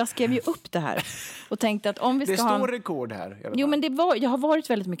det här, men jag skrev ju upp det här och tänkte att om vi ska det står rekord här. Jo, men jag har varit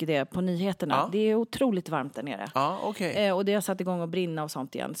väldigt mycket det på nyheterna. Ja. Det är otroligt varmt där nere. Ja, okay. Och det har satt igång att brinna och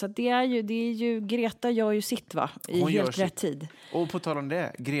sånt igen. Så det är ju Greta gör ju sitt va i hon helt rätt tid. Och på tal om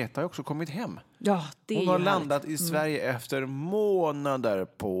det, Greta har också kommit hem. Ja, det hon är har ju landat i Sverige efter månader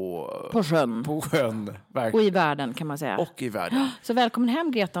på sjön. På sjön. Och i världen kan man säga. Och i världen. Så välkommen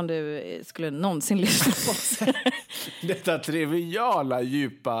hem Greta om du skulle någonsin lyssna på oss. Detta triviala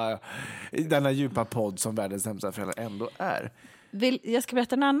denna djupa podd som världens sämsta föräldrar ändå är. Jag ska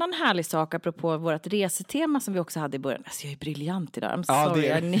berätta en annan härlig sak apropå vårt resetema som vi också hade i början. Alltså jag är briljant idag. I'm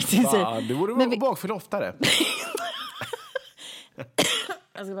sorry. Det borde vara bakfyll oftare.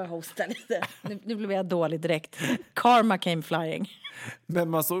 Jag ska bara hosta lite. Nu blev jag dålig direkt. Karma came flying. Men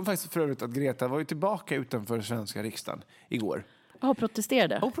man såg faktiskt för övrigt att Greta var ju tillbaka utanför svenska riksdagen igår. Och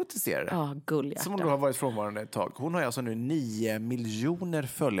protesterade. Ja, gullhjärta. Som hon då har varit frånvarande ett tag. Hon har alltså nu 9 miljoner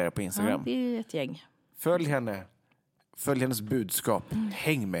följare på Instagram. Ja, det är ett gäng. Följ henne. Följ hennes budskap.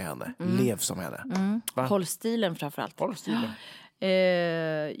 Häng med henne. Lev som henne. Håll stilen framförallt. Håll stilen.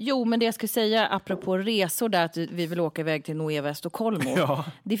 Jo, men det jag skulle säga apropå resor där att vi vill åka iväg till Nueva Estocolmo. Ja.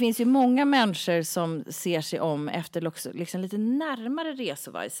 Det finns ju många människor som ser sig om efter liksom lite närmare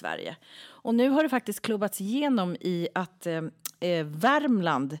resor i Sverige. Och nu har det faktiskt klubbats igenom i att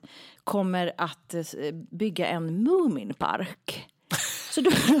Värmland kommer att bygga en Muminpark. Så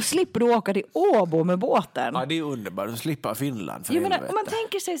då slipper du åka till Åbo med båten. Ja, det är underbart att slippa Finland. Om man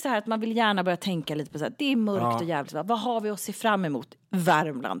tänker sig så här att man vill gärna börja tänka lite på så här, det är mörkt och jävligt. Vad har vi att se fram emot?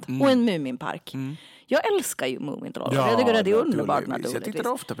 Värmland och en Muminpark. Jag älskar ju Mumintrollen. Jag tycker att det är underbart naturligtvis. Jag tittade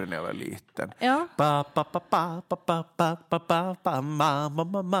ofta på den när jag var liten. Ja.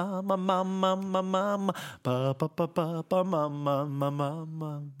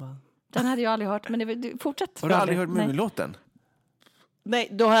 Den hade jag aldrig hört, men fortsätt. Har du aldrig hört Muminlåten? Nej,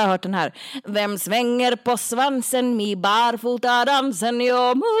 då har jag hört den här. Vem svänger på svansen med barfota dansen,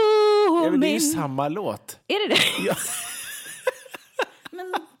 jag Mumin. Ja, men det är ju samma låt. Är det det? Ja. Men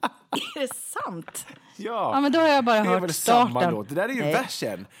är det sant? Ja, men då har jag bara hört starten. Samma låt. Det där är ju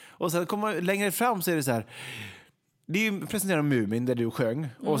versen. Och sen kommer längre fram så är det så här. Det är ju presenterar Mumin där du sjöng.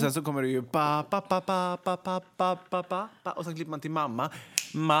 Och sen så kommer det ju och sen klipper man till mamma.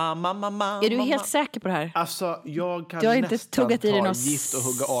 Mamma. Är du helt säker på det här? Alltså, jag kan inte nästan tuggat i ta gift och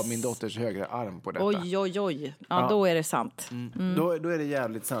hugga av min dotters högra arm på detta. Oj. Ja, då är det sant. Då är det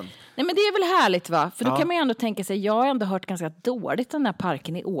jävligt sant. Nej, men det är väl härligt va? För då kan man ju ändå tänka sig, jag har ändå hört ganska dåligt den här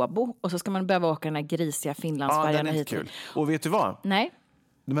parken i Åbo. Och så ska man behöva åka den här grisiga Finlandsfärjan hit. Kul. Och vet du vad? Nej.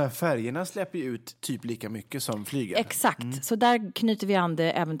 De här färgerna släpper ju ut typ lika mycket som flyget. Exakt, så där knyter vi an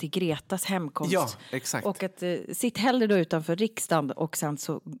det även till Gretas hemkomst. Ja, exakt. Och att sitt hellre då utanför riksdagen och sen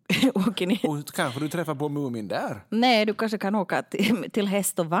så åker ni. Och kanske du träffar på Mumin där. Nej, du kanske kan åka till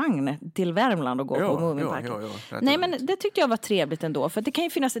häst och vagn till Värmland och gå på Muminparken. Nej, men det tyckte jag var trevligt ändå. För det kan ju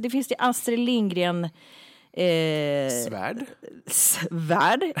finnas, det finns Astrid Lindgren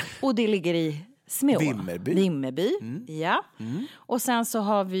Svärd. Och det ligger i Vimmerby. Ja. Och sen så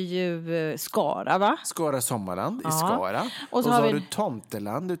har vi ju Skara, va? Skara Sommarland i Skara. Och så har vi du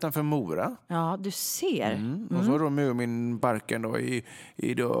Tomteland utanför Mora. Ja, du ser. Och så har du Muminparken då i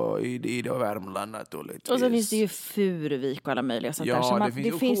Värmland naturligtvis. Och så finns det ju Furuvik och alla möjliga sånt där. Ja, Så det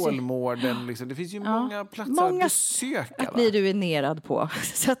finns ju Kolmården. Liksom. Det finns ju många platser att besöka. Att blir du ruinerad på.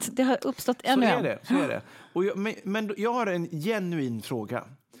 Så att det har uppstått ännu en. Så är det. Och men jag har en genuin fråga.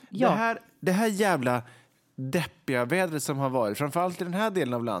 Ja. Det här jävla deppiga vädret som har varit, framförallt i den här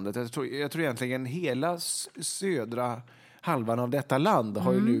delen av landet. Jag tror egentligen hela södra halvan av detta land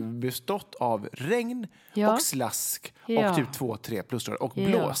har ju nu bestått av regn och slask och typ 2-3 plusgrader och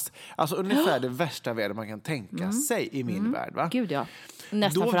blåst. Alltså ungefär det värsta väder man kan tänka sig i min värld, va? Gud, ja.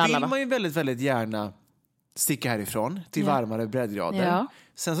 Nästan då för alla, vill va? man ju väldigt, väldigt gärna sticka härifrån till varmare breddgrader. Ja.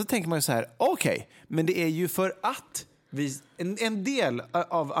 Sen så tänker man ju så här, okej, men det är ju för att en del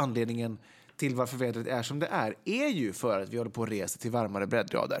av anledningen till varför vädret är som det är ju för att vi håller på att resa till varmare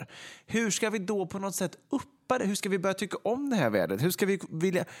breddgrader. Hur ska vi då på något sätt uppa det? Hur ska vi börja tycka om det här vädret? Hur ska vi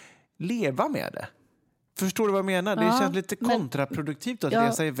vilja leva med det? Förstår du vad jag menar? Det känns lite kontraproduktivt att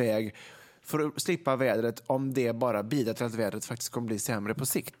resa iväg för att slippa vädret om det bara bidrar till att vädret faktiskt kommer bli sämre på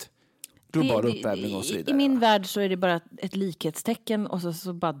sikt. Global uppvärmning och så vidare. I min värld så är det bara ett likhetstecken och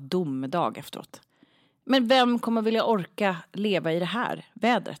så bara domedag efteråt. Men vem kommer vilja orka leva i det här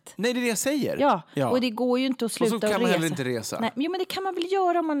vädret? Nej, det är det jag säger. Ja. Och det går ju inte att sluta resa. Och så kan man heller inte resa. Nej, men det kan man väl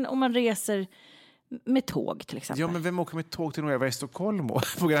göra om man reser med tåg till exempel. Ja, men vem åker med tåg till Nueva Estocolmo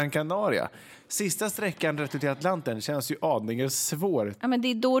på Gran Canaria? Sista sträckan rätt ut i Atlanten känns ju aningen svår. Ja, men det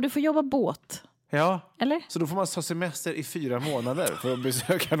är då du får jobba båt. Ja, eller? Så då får man ta semester i 4 månader för att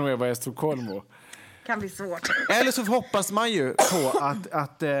besöka Nueva Estocolmo. Kan bli svårt. Eller så hoppas man ju på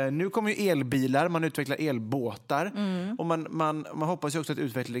att nu kommer ju elbilar, man utvecklar elbåtar och man hoppas ju också att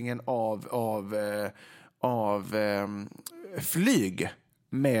utvecklingen av flyg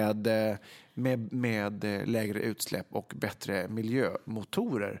med lägre utsläpp och bättre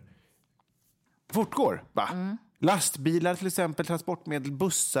miljömotorer fortgår, va? Lastbilar till exempel, transportmedel,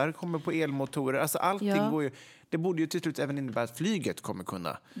 bussar kommer på elmotorer. Alltså allting går ju... Det borde ju till slut även innebära att flyget kommer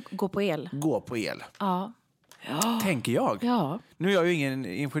kunna... Gå på el. Ja. Tänker jag. Ja. Nu är jag ju ingen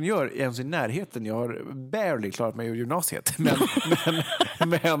ingenjör ens i närheten. Jag har barely klarat mig ur gymnasiet.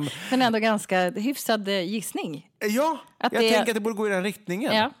 Men ändå ganska hyfsad gissning. Ja, jag tänker att det borde gå i den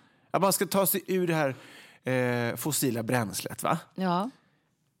riktningen. Ja. Att man ska ta sig ur det här fossila bränslet, va? Ja.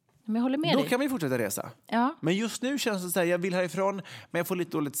 Men jag håller med Då dig. kan vi fortsätta resa. Ja. Men just nu känns det så här, jag vill härifrån, men jag får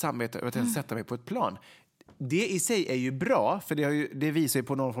lite dåligt samvete över att jag sätta mig på ett plan. Det i sig är ju bra, för det visar ju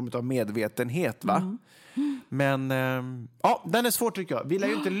på någon form av medvetenhet, va? Men den är svår tycker jag. Vi lär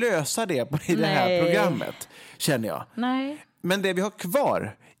ju inte lösa det i det här programmet, känner jag. Nej. Men det vi har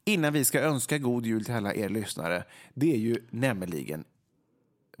kvar innan vi ska önska god jul till alla er lyssnare, det är ju nämligen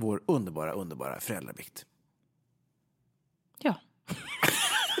vår underbara föräldrabikt. Ja.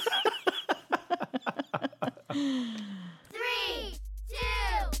 3,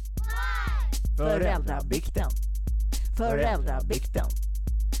 2, 1.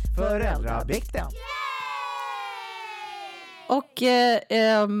 Föräldrabikten. Och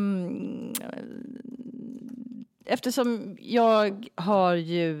eftersom jag har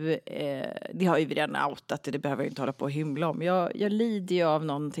ju, det har ju vi redan outat, det behöver jag inte hålla på och hymla om. Jag lider ju av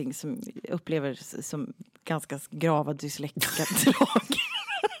någonting som jag upplever som ganska grava dyslektiska drag.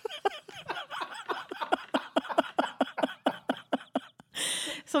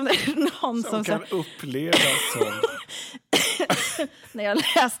 Som det är någon som kan upplevas som... När jag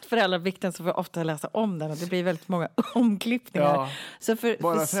har läst föräldrabikten så får jag ofta läsa om den och det blir väldigt många omklippningar. Ja. Så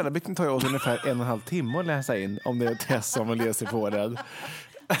Bara föräldrabikten tar ju oss ungefär 1,5 timme att läsa in om det är ett test som man läser på den.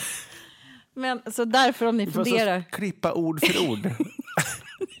 Men så därför om ni funderar... Klippa ord för ord.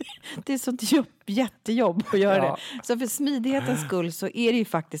 Det är sånt jättejobb att göra det. Så för smidighetens skull så är det ju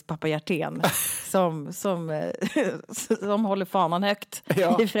faktiskt pappa Hjertén som håller fanan högt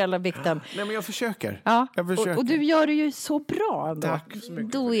i föräldrabikten. Nej, men jag försöker. Ja. Jag försöker. Och du gör det ju så bra ändå. Tack så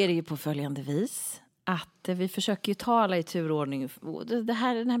mycket. Då är det ju på följande vis att vi försöker ju ta alla i turordning. Den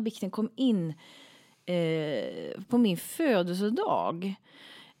här bikten kom in på min födelsedag.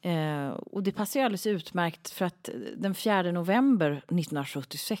 Och det passar ju alldeles utmärkt för att den 4 november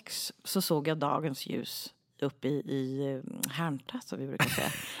 1976 så såg jag dagens ljus uppe i Härnta, som vi brukar säga,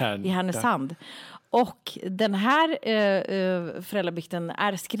 i Härnösand. Och den här föräldrabikten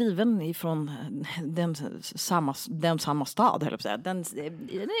är skriven ifrån den samma stad, höll jag på att säga. Den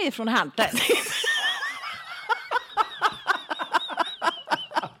är från Härnta.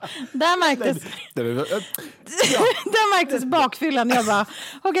 Där märktes... Där märktes bakfyllan. Jag bara,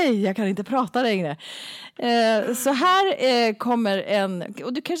 okej, jag kan inte prata längre. Så här kommer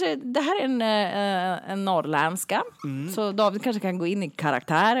och det här är en norrländska. Så David kanske kan gå in i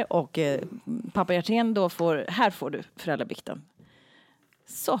karaktär. Och pappa Hjertén, här får du föräldrabikten.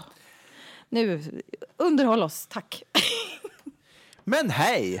 Så, nu underhåll oss, tack. Men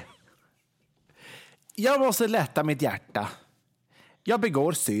hej! Jag måste lätta mitt hjärta. Jag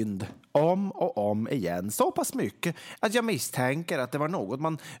begår synd om och om igen så pass mycket att jag misstänker att det var något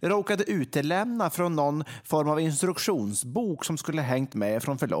man råkade utelämna från någon form av instruktionsbok som skulle hängt med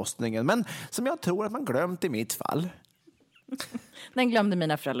från förlossningen, men som jag tror att man glömt i mitt fall. Den glömde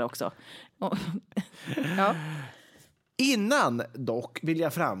mina föräldrar också. Ja. Innan dock vill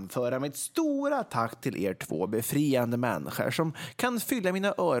jag framföra mitt stora tack till er två befriande människor som kan fylla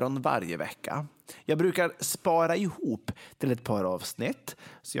mina öron varje vecka. Jag brukar spara ihop till ett par avsnitt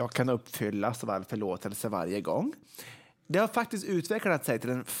så jag kan uppfylla såväl förlåtelse varje gång. Det har faktiskt utvecklat sig till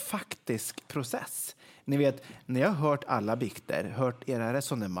en faktisk process. Ni vet, när jag har hört alla bikter, hört era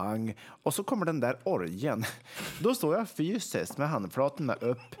resonemang och så kommer den där orgen. Då står jag fysiskt med handflatorna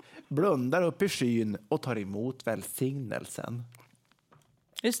upp, blundar upp i skyn och tar emot välsignelsen.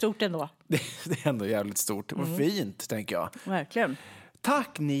 Det är stort ändå. Det är ändå jävligt stort och fint, tänker jag. Verkligen.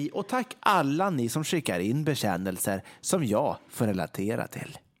 Tack ni och tack alla ni som skickar in bekännelser som jag får relatera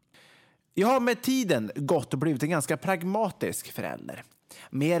till. Jag har med tiden gått och blivit en ganska pragmatisk förälder.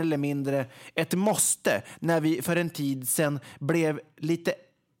 Mer eller mindre ett måste när vi för en tid sedan blev lite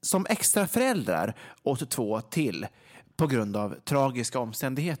som extra föräldrar åt 2 till på grund av tragiska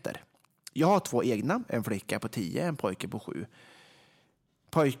omständigheter. Jag har 2 egna, en flicka på 10, en pojke på 7.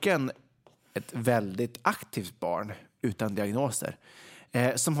 Pojken, ett väldigt aktivt barn utan diagnoser,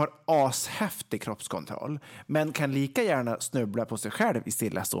 som har ashäftig kroppskontroll men kan lika gärna snubbla på sig själv i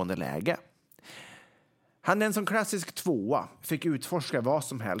stillastående läge. Han är en sån klassisk 2, fick utforska vad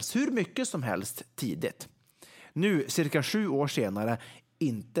som helst, hur mycket som helst tidigt. Nu, cirka 7 år senare,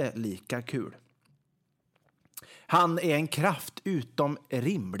 inte lika kul. Han är en kraft utom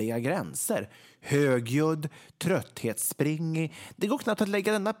rimliga gränser. Högljudd, trötthetsspringig. Det går knappt att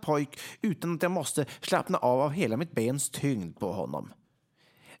lägga denna pojk utan att jag måste slappna av hela mitt bens tyngd på honom.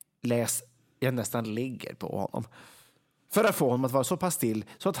 Jag nästan ligger på honom. För att få honom att vara så pass still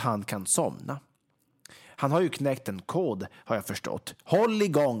så att han kan somna. Han har ju knäckt en kod, har jag förstått. Håll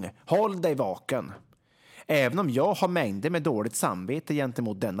igång, håll dig vaken. Även om jag har mängder med dåligt samvete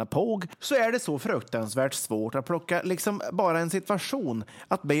gentemot denna påg så är det så fruktansvärt svårt att plocka liksom bara en situation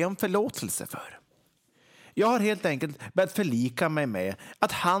att be om förlåtelse för. Jag har helt enkelt börjat förlika mig med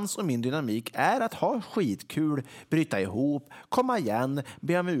att hans och min dynamik är att ha skitkul, bryta ihop, komma igen,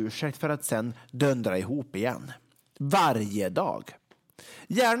 be om ursäkt för att sen dundra ihop igen. Varje dag.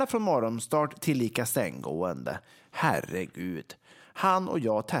 Gärna från morgonstart till lika sänggående. Herregud. Han och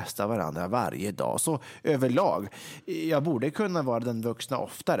jag testar varandra varje dag. Så överlag, jag borde kunna vara den vuxna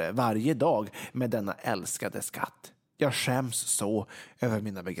oftare varje dag med denna älskade skatt. Jag skäms så över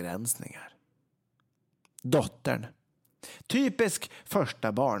mina begränsningar. Dottern. Typisk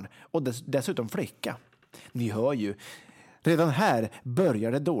första barn och dessutom flicka. Ni hör ju, redan här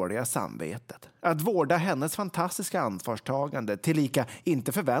börjar det dåliga samvetet. Att vårda hennes fantastiska ansvarstagande tillika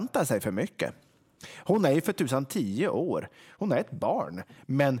inte förvänta sig för mycket. Hon är ju för 10 år. Hon är ett barn,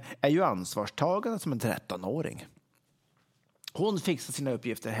 men är ju ansvarstagande som en 13-åring. Hon fixar sina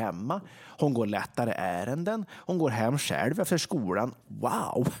uppgifter hemma. Hon går lättare ärenden. Hon går hem själv efter skolan.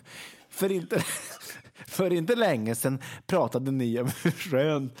 Wow! För inte länge sedan pratade ni om hur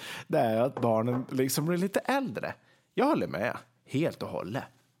skönt det är att barnen liksom blir lite äldre. Jag håller med, helt och hållet.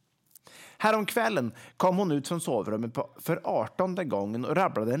 Häromkvällen kom hon ut från sovrummet för 18:e gången och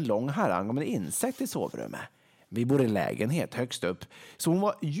rabblade en lång harang om en insekt i sovrummet. Vi bor i lägenhet högst upp, så hon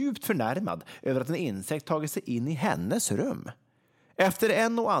var djupt förnärmad över att en insekt tagit sig in i hennes rum. Efter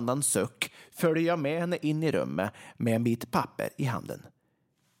en och annan suck följde jag med henne in i rummet med en bit papper i handen.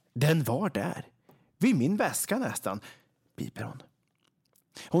 Den var där, vid min väska nästan, piper hon.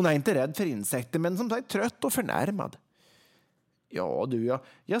 Hon är inte rädd för insekter, men som sagt trött och förnärmad. Ja du,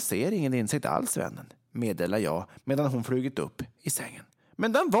 jag ser ingen insekt alls, vännen, meddelar jag medan hon flugit upp i sängen.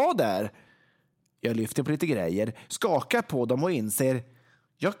 Men den var där. Jag lyfter på lite grejer, skakar på dem och inser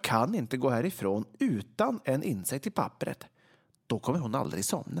jag kan inte gå härifrån utan en insekt i pappret. Då kommer hon aldrig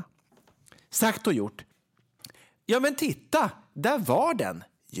somna. Sagt och gjort. Ja men titta, där var den,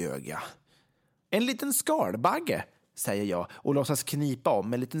 ljög jag. En liten skalbagge, säger jag och låtsas knipa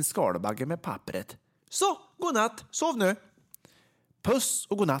om en liten skalbagge med pappret. Så, godnatt, sov nu. Puss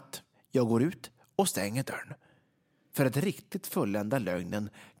och godnatt. Jag går ut och stänger dörren. För att riktigt fullända lögnen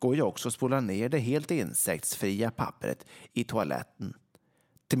går jag också att spola ner det helt insektsfria pappret i toaletten.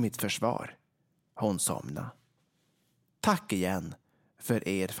 Till mitt försvar. Hon somnade. Tack igen för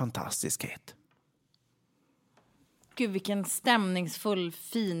er fantastiskhet. Gud, vilken stämningsfull,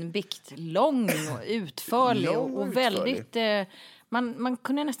 fin bikt. Lång och utförlig. och väldigt... Man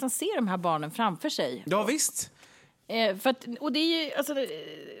kunde nästan se de här barnen framför sig. Ja, visst. För att, och det är ju, alltså,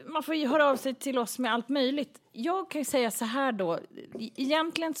 man får ju höra av sig till oss med allt möjligt. Jag kan ju säga så här då.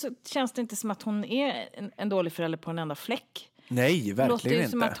 Egentligen så känns det inte som att hon är en dålig förälder på en enda fläck. Nej, verkligen inte. Det låter ju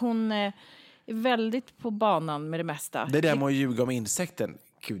som att hon är väldigt på banan med det mesta. Det där med att ljuga om insekten.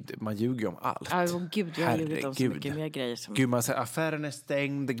 Gud, man ljuger om allt. Gud, jag har ljugit om så mycket mer grejer. Gud, man säger affären är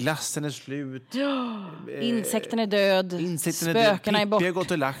stängd, glassen är slut. Ja, insekten är död. Spökarna är bort. Pippi har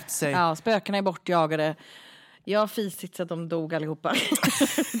gått och lagt sig. Ja, spökarna är bortjagade. Jag har fisit så att de dog allihopa.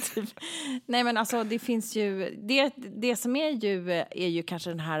 Typ. Nej, men alltså det finns ju... Det som är ju kanske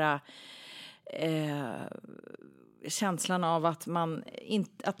den här... känslan av att man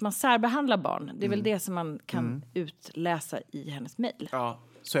särbehandlar barn. Det är väl det som man kan utläsa i hennes mejl. Ja,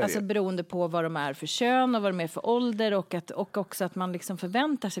 så är det. Alltså beroende på vad de är för kön och vad de är för ålder och också att man liksom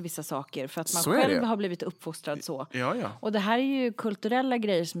förväntar sig vissa saker för att man själv har blivit uppfostrad så. Ja. Och det här är ju kulturella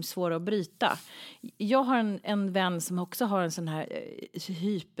grejer som är svåra att bryta. Jag har en vän som också har en sån här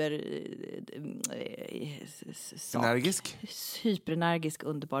hyperenergisk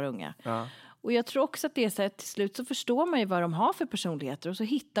underbar unga. Ja. Och jag tror också att det är så här, till slut så förstår man ju vad de har för personligheter och så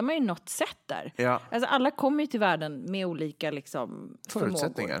hittar man ju något sätt där. Ja. Alltså alla kommer ju till världen med olika liksom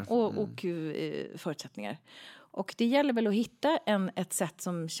förutsättningar. Och förutsättningar. Och det gäller väl att hitta ett sätt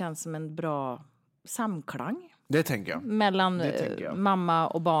som känns som en bra samklang. Det tänker jag. Mellan mamma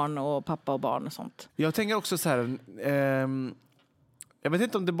och barn och pappa och barn och sånt. Jag tänker också så här... jag vet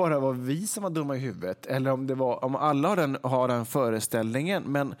inte om det bara var vi som var dumma i huvudet eller om alla har den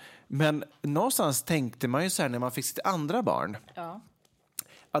föreställningen. Men någonstans tänkte man ju så här när man fick sitt andra barn. Ja.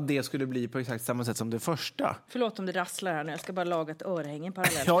 Att det skulle bli på exakt samma sätt som det första. Förlåt om det rasslar här nu. Jag ska bara laga ett örhänge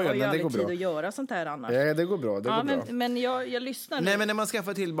parallellt. Ja, jag har det går tid bra. Att göra sånt här annars. Ja, det går bra. Men jag lyssnar nu. Nej, men när man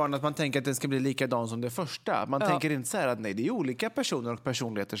skaffar till barn att man tänker att det ska bli likadan som det första. Man tänker inte så här att nej, det är olika personer och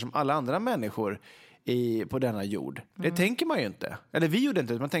personligheter som alla andra människor på denna jord. Det tänker man ju inte. Eller vi gjorde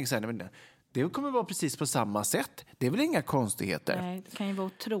inte. Man tänker så här, nej, det kommer vara precis på samma sätt. Det är väl inga konstigheter. Nej, det kan ju vara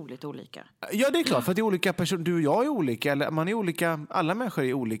otroligt olika. Ja, det är klart. För att det är olika personer. Du och jag är olika. Eller man är olika. Alla människor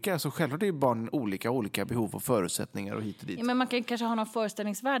är olika. Så självklart är barn olika behov och förutsättningar och hit och dit. Ja, men man kan kanske ha någon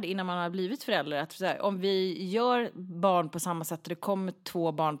föreställningsvärld innan man har blivit förälder. Att så här, om vi gör barn på samma sätt. Det kommer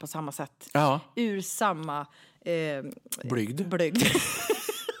 2 barn på samma sätt. Ja. Ur samma... Blygd.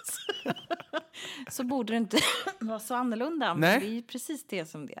 Så borde det inte vara så annorlunda. Nej. Det är precis det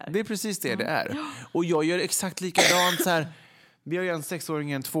som det är. Det är precis det det är. Och jag gör exakt likadant så här. Vi har ju en 6-åring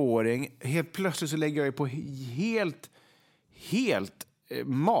och en 2-åring. Helt plötsligt så lägger jag på helt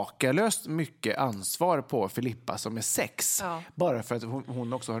makalöst mycket ansvar på Filippa som är 6. Ja. Bara för att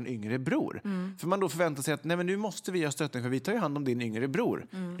hon också har en yngre bror. För man då förväntar sig att nej, men nu måste vi göra stöttning för vi tar ju hand om din yngre bror.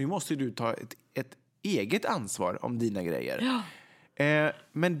 Nu måste du ta ett eget ansvar om dina grejer. Ja.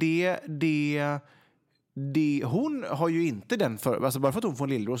 Men hon har ju inte den alltså bara för att hon får en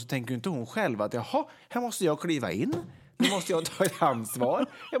lillebror så tänker inte hon själv att här måste jag kliva in. Nu måste jag ta ett ansvar.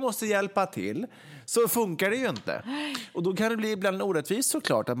 Jag måste hjälpa till. Så funkar det ju inte. Och då kan det bli ibland orättvist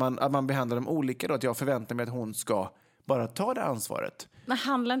såklart att man behandlar dem olika då, att jag förväntar mig att hon ska bara ta det ansvaret. Men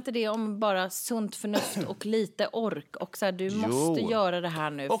handlar inte det om bara sunt förnuft och lite ork och så här, du måste göra det här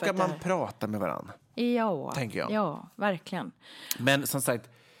nu och för att man pratar med varandra. Ja, tänker jag. Ja, verkligen. Men som sagt,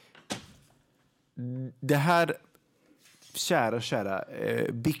 det här kära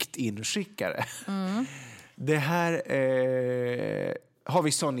biktinskickare. Det här har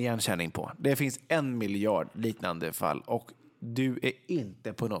vi sån igenkänning på. Det finns 1 miljard liknande fall och du är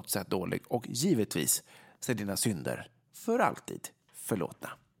inte på något sätt dålig. Och givetvis så är dina synder för alltid förlåtna.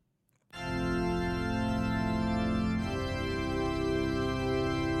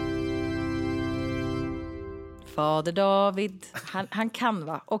 Fader David, han kan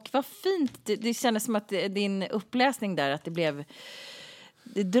va? Och vad fint, det kändes som att din uppläsning där, att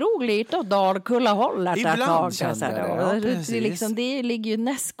det drog lite åt Dalkulla-hållet. Ibland kände det. Det ligger ju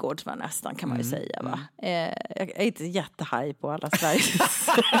nästgårds nästan kan man ju säga va. Jag är inte jättehaj på alla Sveriges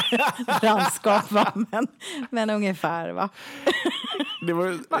landskap va, men ungefär va.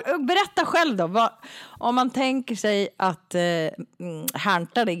 Berätta själv då, om man tänker sig att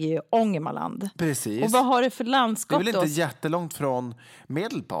Härnta ligger ju i Ångermanland. Precis. Och vad har det för landskap då? Det är väl inte jättelångt från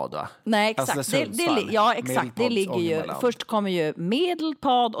Medelpad va? Nej, exakt. Alltså exakt. Det ligger ju, först kommer ju Medelpad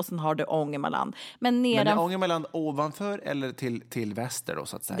Medelpad och sen har du Ångermanland. Men Men är nedan, Ångermanland ovanför eller till väster då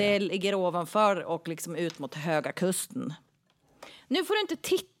så att säga? det ligger ovanför och liksom ut mot Höga kusten. Nu får du inte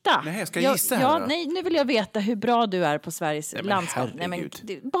titta. Nej, ska jag gissa här då? Nej, nu vill jag veta hur bra du är på Sveriges men landskap. Nej, men, herregud.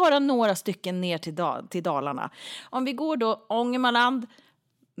 det är bara några stycken ner till Dalarna. Om vi går då Ångermanland,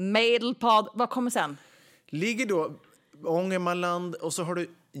 Medelpad, vad kommer sen? Ligger då Ångermanland och så har du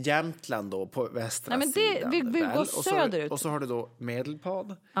Jämtland då på västra Nej, men sidan. vi väl? går Och så- söderut. Och så har du då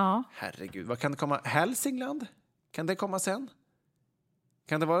Medelpad. Ja. Herregud, vad kan det komma? Hälsingland? Kan det komma sen?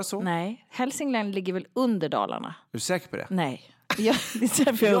 Kan det vara så? Nej, Hälsingland ligger väl under Dalarna? Är du säker på det? Nej. Ja, det är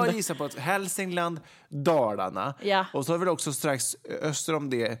därför jag Jag undrar. gissar på att Hälsingland, Dalarna Ja. och så har vi också strax öster om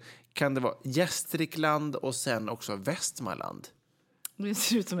det kan det vara Gästrikland och sen också Västmanland. Du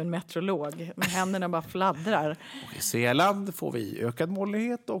ser ut som en meteorolog med händerna bara fladdrar. Och i Svealand får vi ökad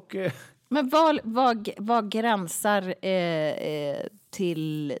mollighet och Men vad gränsar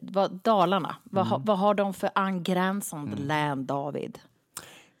till Dalarna? Vad har de för angränsande län, David?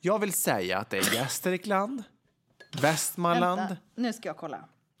 jag vill säga att det är Gästrikland, Västmanland. Vänta, nu ska jag kolla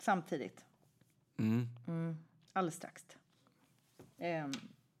samtidigt. Alldeles strax.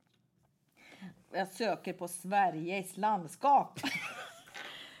 Jag söker på Sveriges landskap.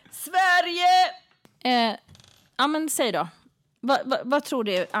 Sverige! Ja, men säg då. Vad tror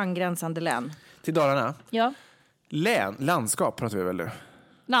du är angränsande län? Till Dalarna. Ja, Landskap pratar vi väl nu?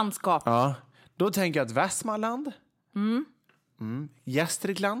 landskap. Ja. Då tänker jag att Västmanland.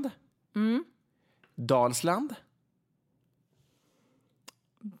 Gästrikland. Dalsland.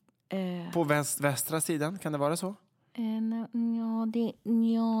 På västra sidan, kan det vara så?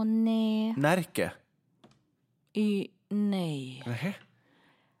 Nej. Närke. Nej. Nähä.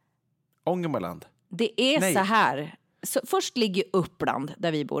 Ångermanland. Det är Nej. så här. Så först ligger Uppland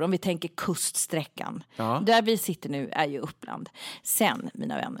där vi bor. Om vi tänker kuststräckan. Ja. Där vi sitter nu är ju Uppland. Sen,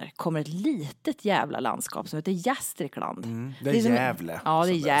 mina vänner, kommer ett litet jävla landskap som heter Gästrikland. Det är som- Gävle. Ja,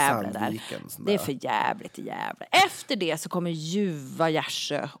 det är Sånt där. Gävle där. Sandviken, sånt Det är där. för jävligt i Gävle. Efter det så kommer Ljuva,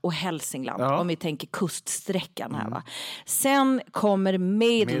 Gärsö och Hälsingland. Ja. Om vi tänker kuststräckan här, va. Sen kommer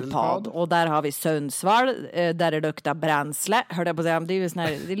Medelpad. Och där har vi Sundsvall. Där det luktar bränsle. Hörde jag på att säga. Det är ju sån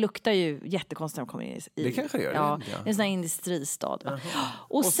här, det luktar ju jättekonstigt när de kommer in i. Det kanske gör det, Ja, ja. det är en sån här industristad. Va?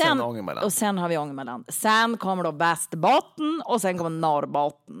 Och sen Ångermanland. Och sen har vi Ångermanland. Sen kommer då Västerbotten och sen kommer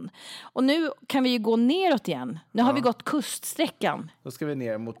Norrbotten. Och nu kan vi ju gå neråt igen. Nu har vi gått kuststräckan. Då ska vi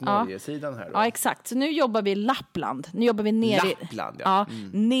ner mot Norge-sidan här då. Ja, exakt. Så nu jobbar vi i Lappland. Nu jobbar vi ner Lappland, ja.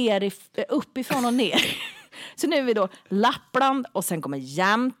 ner uppifrån och ner. Så nu är vi då Lappland och sen kommer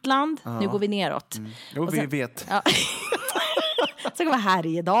Jämtland. Nu går vi neråt. Jo, Och vi sen- vet. Ja. Sen kommer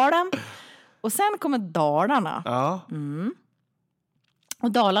Härjedalen. Och sen kommer Dalarna. Ja.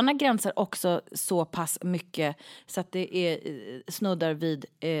 Och Dalarna gränsar också så pass mycket så att det är snuddar vid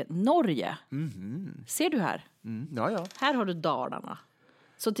Norge. Ser du här? Ja. Här har du Dalarna.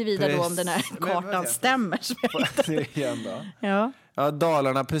 Så tillvida då om den här Men kartan vänta. stämmer. Igen då. Ja. Ja,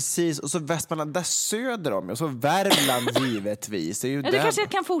 Dalarna precis. Och så Västmanland där söder om. Och så Värmland givetvis. Det är ju Ja, du där. kanske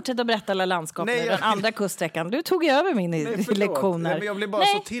kan fortsätta berätta alla landskap Nej, nu, jag- den andra kuststräckan. Du tog ju över min förlåt. lektion här. Nej, men jag blev bara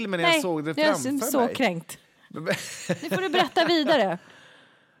så till mig när jag såg det jag är framför så mig. kränkt. Nu får du berätta vidare.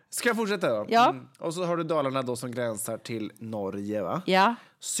 Ska jag fortsätta då? Ja. Och så har du Dalarna då som gränsar till Norge, va? Ja.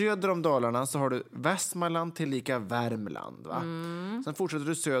 Söder om Dalarna så har du Västmanland till lika Värmland, va? Sen fortsätter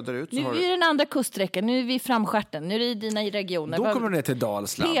du söderut så Nu har är du... den andra kuststräckan, nu är vi i framstjärten, nu är det i dina regioner. Då kommer du ner till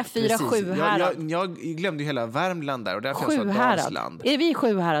Dalsland. P4 Precis. Sjuhärad. Jag glömde ju hela Värmland där och därför jag sa Sjuhärad. Dalsland. Är vi i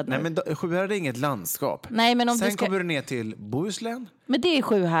Sjuhärad nu? Nej, men Sjuhärad är inget landskap. Nej, men om Sen du ska... kommer du ner till Bohuslän. Men det är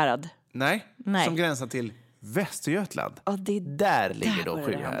Sjuhärad. Nej, Nej. som gränsar till Västergötland. Ja, det är Där ligger då var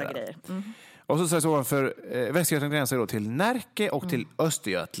det hända Sjuhärad. grejer. Och så sägs ovanför Västergötland gränsar då till Närke och till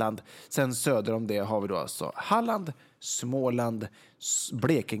Östergötland. Sen söder om det har vi då alltså Halland, Småland,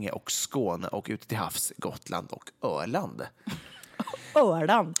 Blekinge och Skåne och ute till havs Gotland och Öland.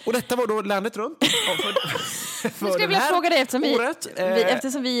 Öland. Och detta var då landet runt. Nu ska jag vilja fråga dig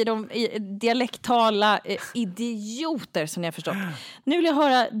eftersom vi är de dialektala idioter som ni har förstått. Nu vill jag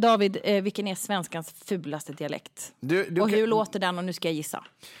höra, David, vilken är svenskans fulaste dialekt? Du Och hur kan- låter den? Och nu ska jag gissa.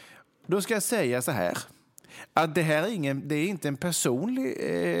 Då ska jag säga så här. Att det här det är inte en personlig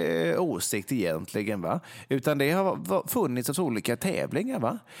åsikt egentligen, va? Utan det har funnits hos olika tävlingar,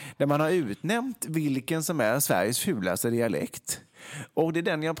 va? Där man har utnämnt vilken som är Sveriges fulaste dialekt. Och det är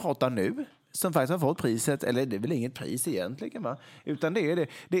den jag pratar nu. som faktiskt har fått priset, eller det är väl inget pris egentligen, va? Utan det är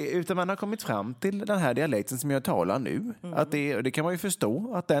utan man har kommit fram till den här dialekten som jag talar nu. Att det kan man ju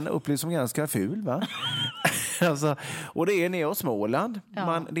förstå, att den upplevs som ganska ful, va? Alltså, och det är nere i Småland.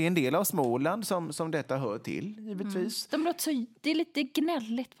 Ja. Det är en del av Småland som detta hör till, givetvis. Det är lite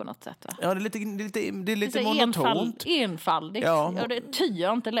gnälligt på något sätt, va? Ja, det är lite monotont. Enfaldigt. Ja, det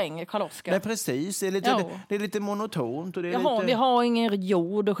tyar inte längre, Karl-Oskar. Nej, precis. Det är lite monotont. Och det är Vi har ingen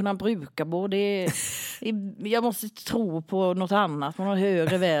jord att kunna bruka på. Jag måste tro på något annat, på något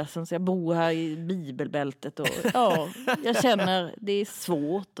högre väsen. Så jag bor här i bibelbältet. Och, jag känner det är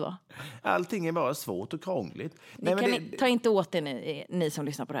svårt, va? Allting är bara svårt och krångligt. Ta inte åt det ni som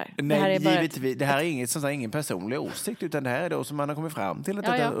lyssnar på det här. Nej, det här är ingen personlig åsikt, utan det här är då som man har kommit fram till att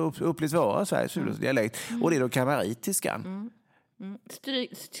det upplevs vara Sveriges fulaste dialekt. Och det är då kamaritiskan.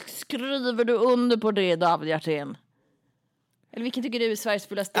 Skriver du under på det, David Hjertén? Eller vilken tycker du är Sveriges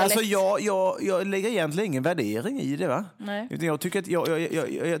fulaste dialekt? Alltså jag lägger egentligen ingen värdering i det, va? Nej. Utan jag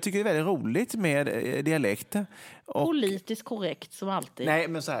tycker det är väldigt roligt med dialekter. Politiskt korrekt som alltid. Nej,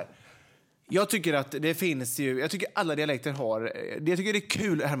 men så här. Jag tycker att det finns ju... Jag tycker alla dialekter har... Jag tycker det är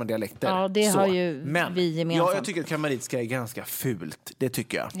kul att härma dialekter. Ja, det har ju vi gemensamt. Jag tycker att kamaritiska är ganska fult. Det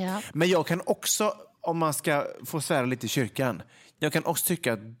tycker jag. Ja. Men jag kan också, om man ska få svära lite i kyrkan, jag kan också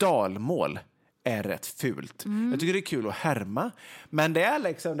tycka att dalmål är rätt fult. Jag tycker det är kul att härma. Men det är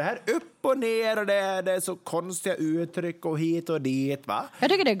liksom det här upp och ner och det är så konstiga uttryck och hit och dit, va? Jag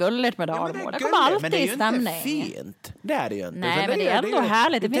tycker det är gulligt med dalmål. Det kommer alltid i stämning. Men det är ju inte fint. Det är det ju inte. Nej, men det är ändå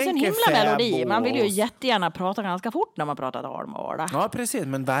härligt. Det finns en himla melodi. Man vill ju jättegärna prata ganska fort när man pratar dalmål. Ja, precis.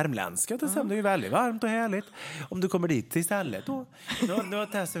 Men värmländska till exempel är ju väldigt varmt och härligt. Om du kommer dit istället. Nu har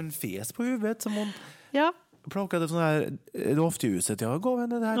jag testat en fes på huvudet som hon... Ja. Plockade sån här doftljuset. Jag gav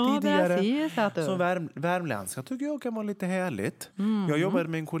henne det här tidigare. Så värmländska tycker jag kan vara lite härligt. Jag jobbade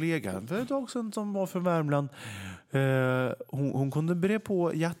med en kollega för ett tag sedan som var från Värmland. Hon kunde bre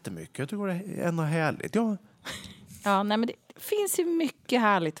på jättemycket. Jag tycker det är ändå härligt. Ja, nej, men det finns ju mycket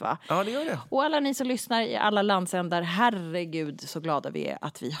härligt, va? Ja, det gör det. Och alla ni som lyssnar i alla landsändar, herregud så glada vi är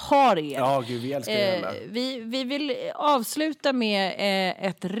att vi har er. Ja, gud, vi älskar er alla. Vi vill avsluta med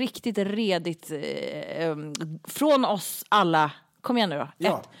ett riktigt redigt från oss alla. Kom igen nu då.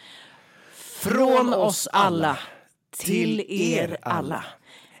 Ja. Från oss alla till er alla.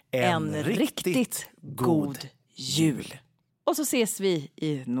 En riktigt god jul. Och så ses vi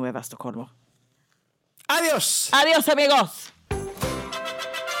i Nueva Stockholm. Adios! Adios, amigos!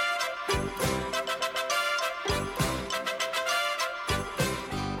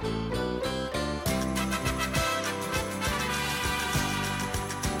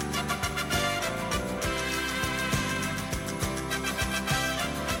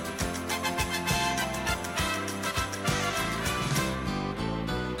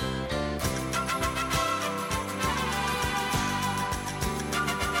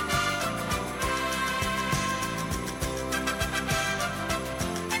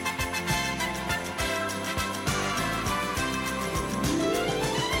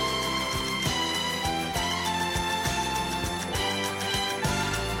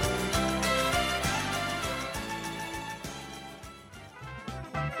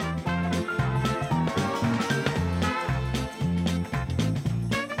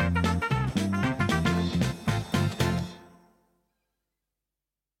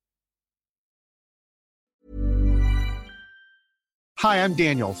 Hi, I'm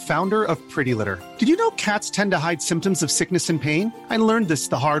Daniel, founder of Pretty Litter. Did you know cats tend to hide symptoms of sickness and pain? I learned this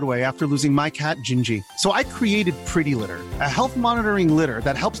the hard way after losing my cat, Gingy. So I created Pretty Litter, a health monitoring litter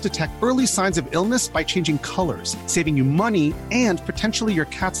that helps detect early signs of illness by changing colors, saving you money and potentially your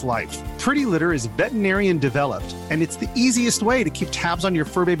cat's life. Pretty Litter is veterinarian developed, and it's the easiest way to keep tabs on your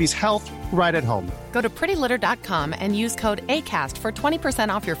fur baby's health right at home. Go to prettylitter.com and use code ACAST for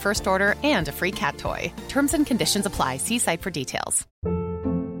 20% off your first order and a free cat toy. Terms and conditions apply. See site for details.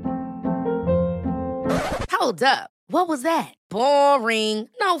 Hold up. What was that? Boring.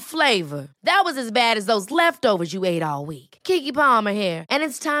 No flavor. That was as bad as those leftovers you ate all week. Keke Palmer here, and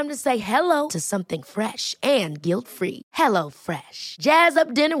it's time to say hello to something fresh and guilt-free. Hello Fresh. Jazz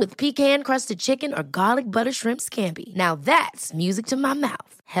up dinner with pecan-crusted chicken or garlic butter shrimp scampi. Now that's music to my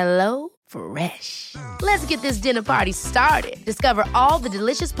mouth. Hello Fresh. Let's get this dinner party started. Discover all the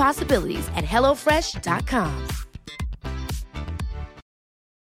delicious possibilities at hellofresh.com.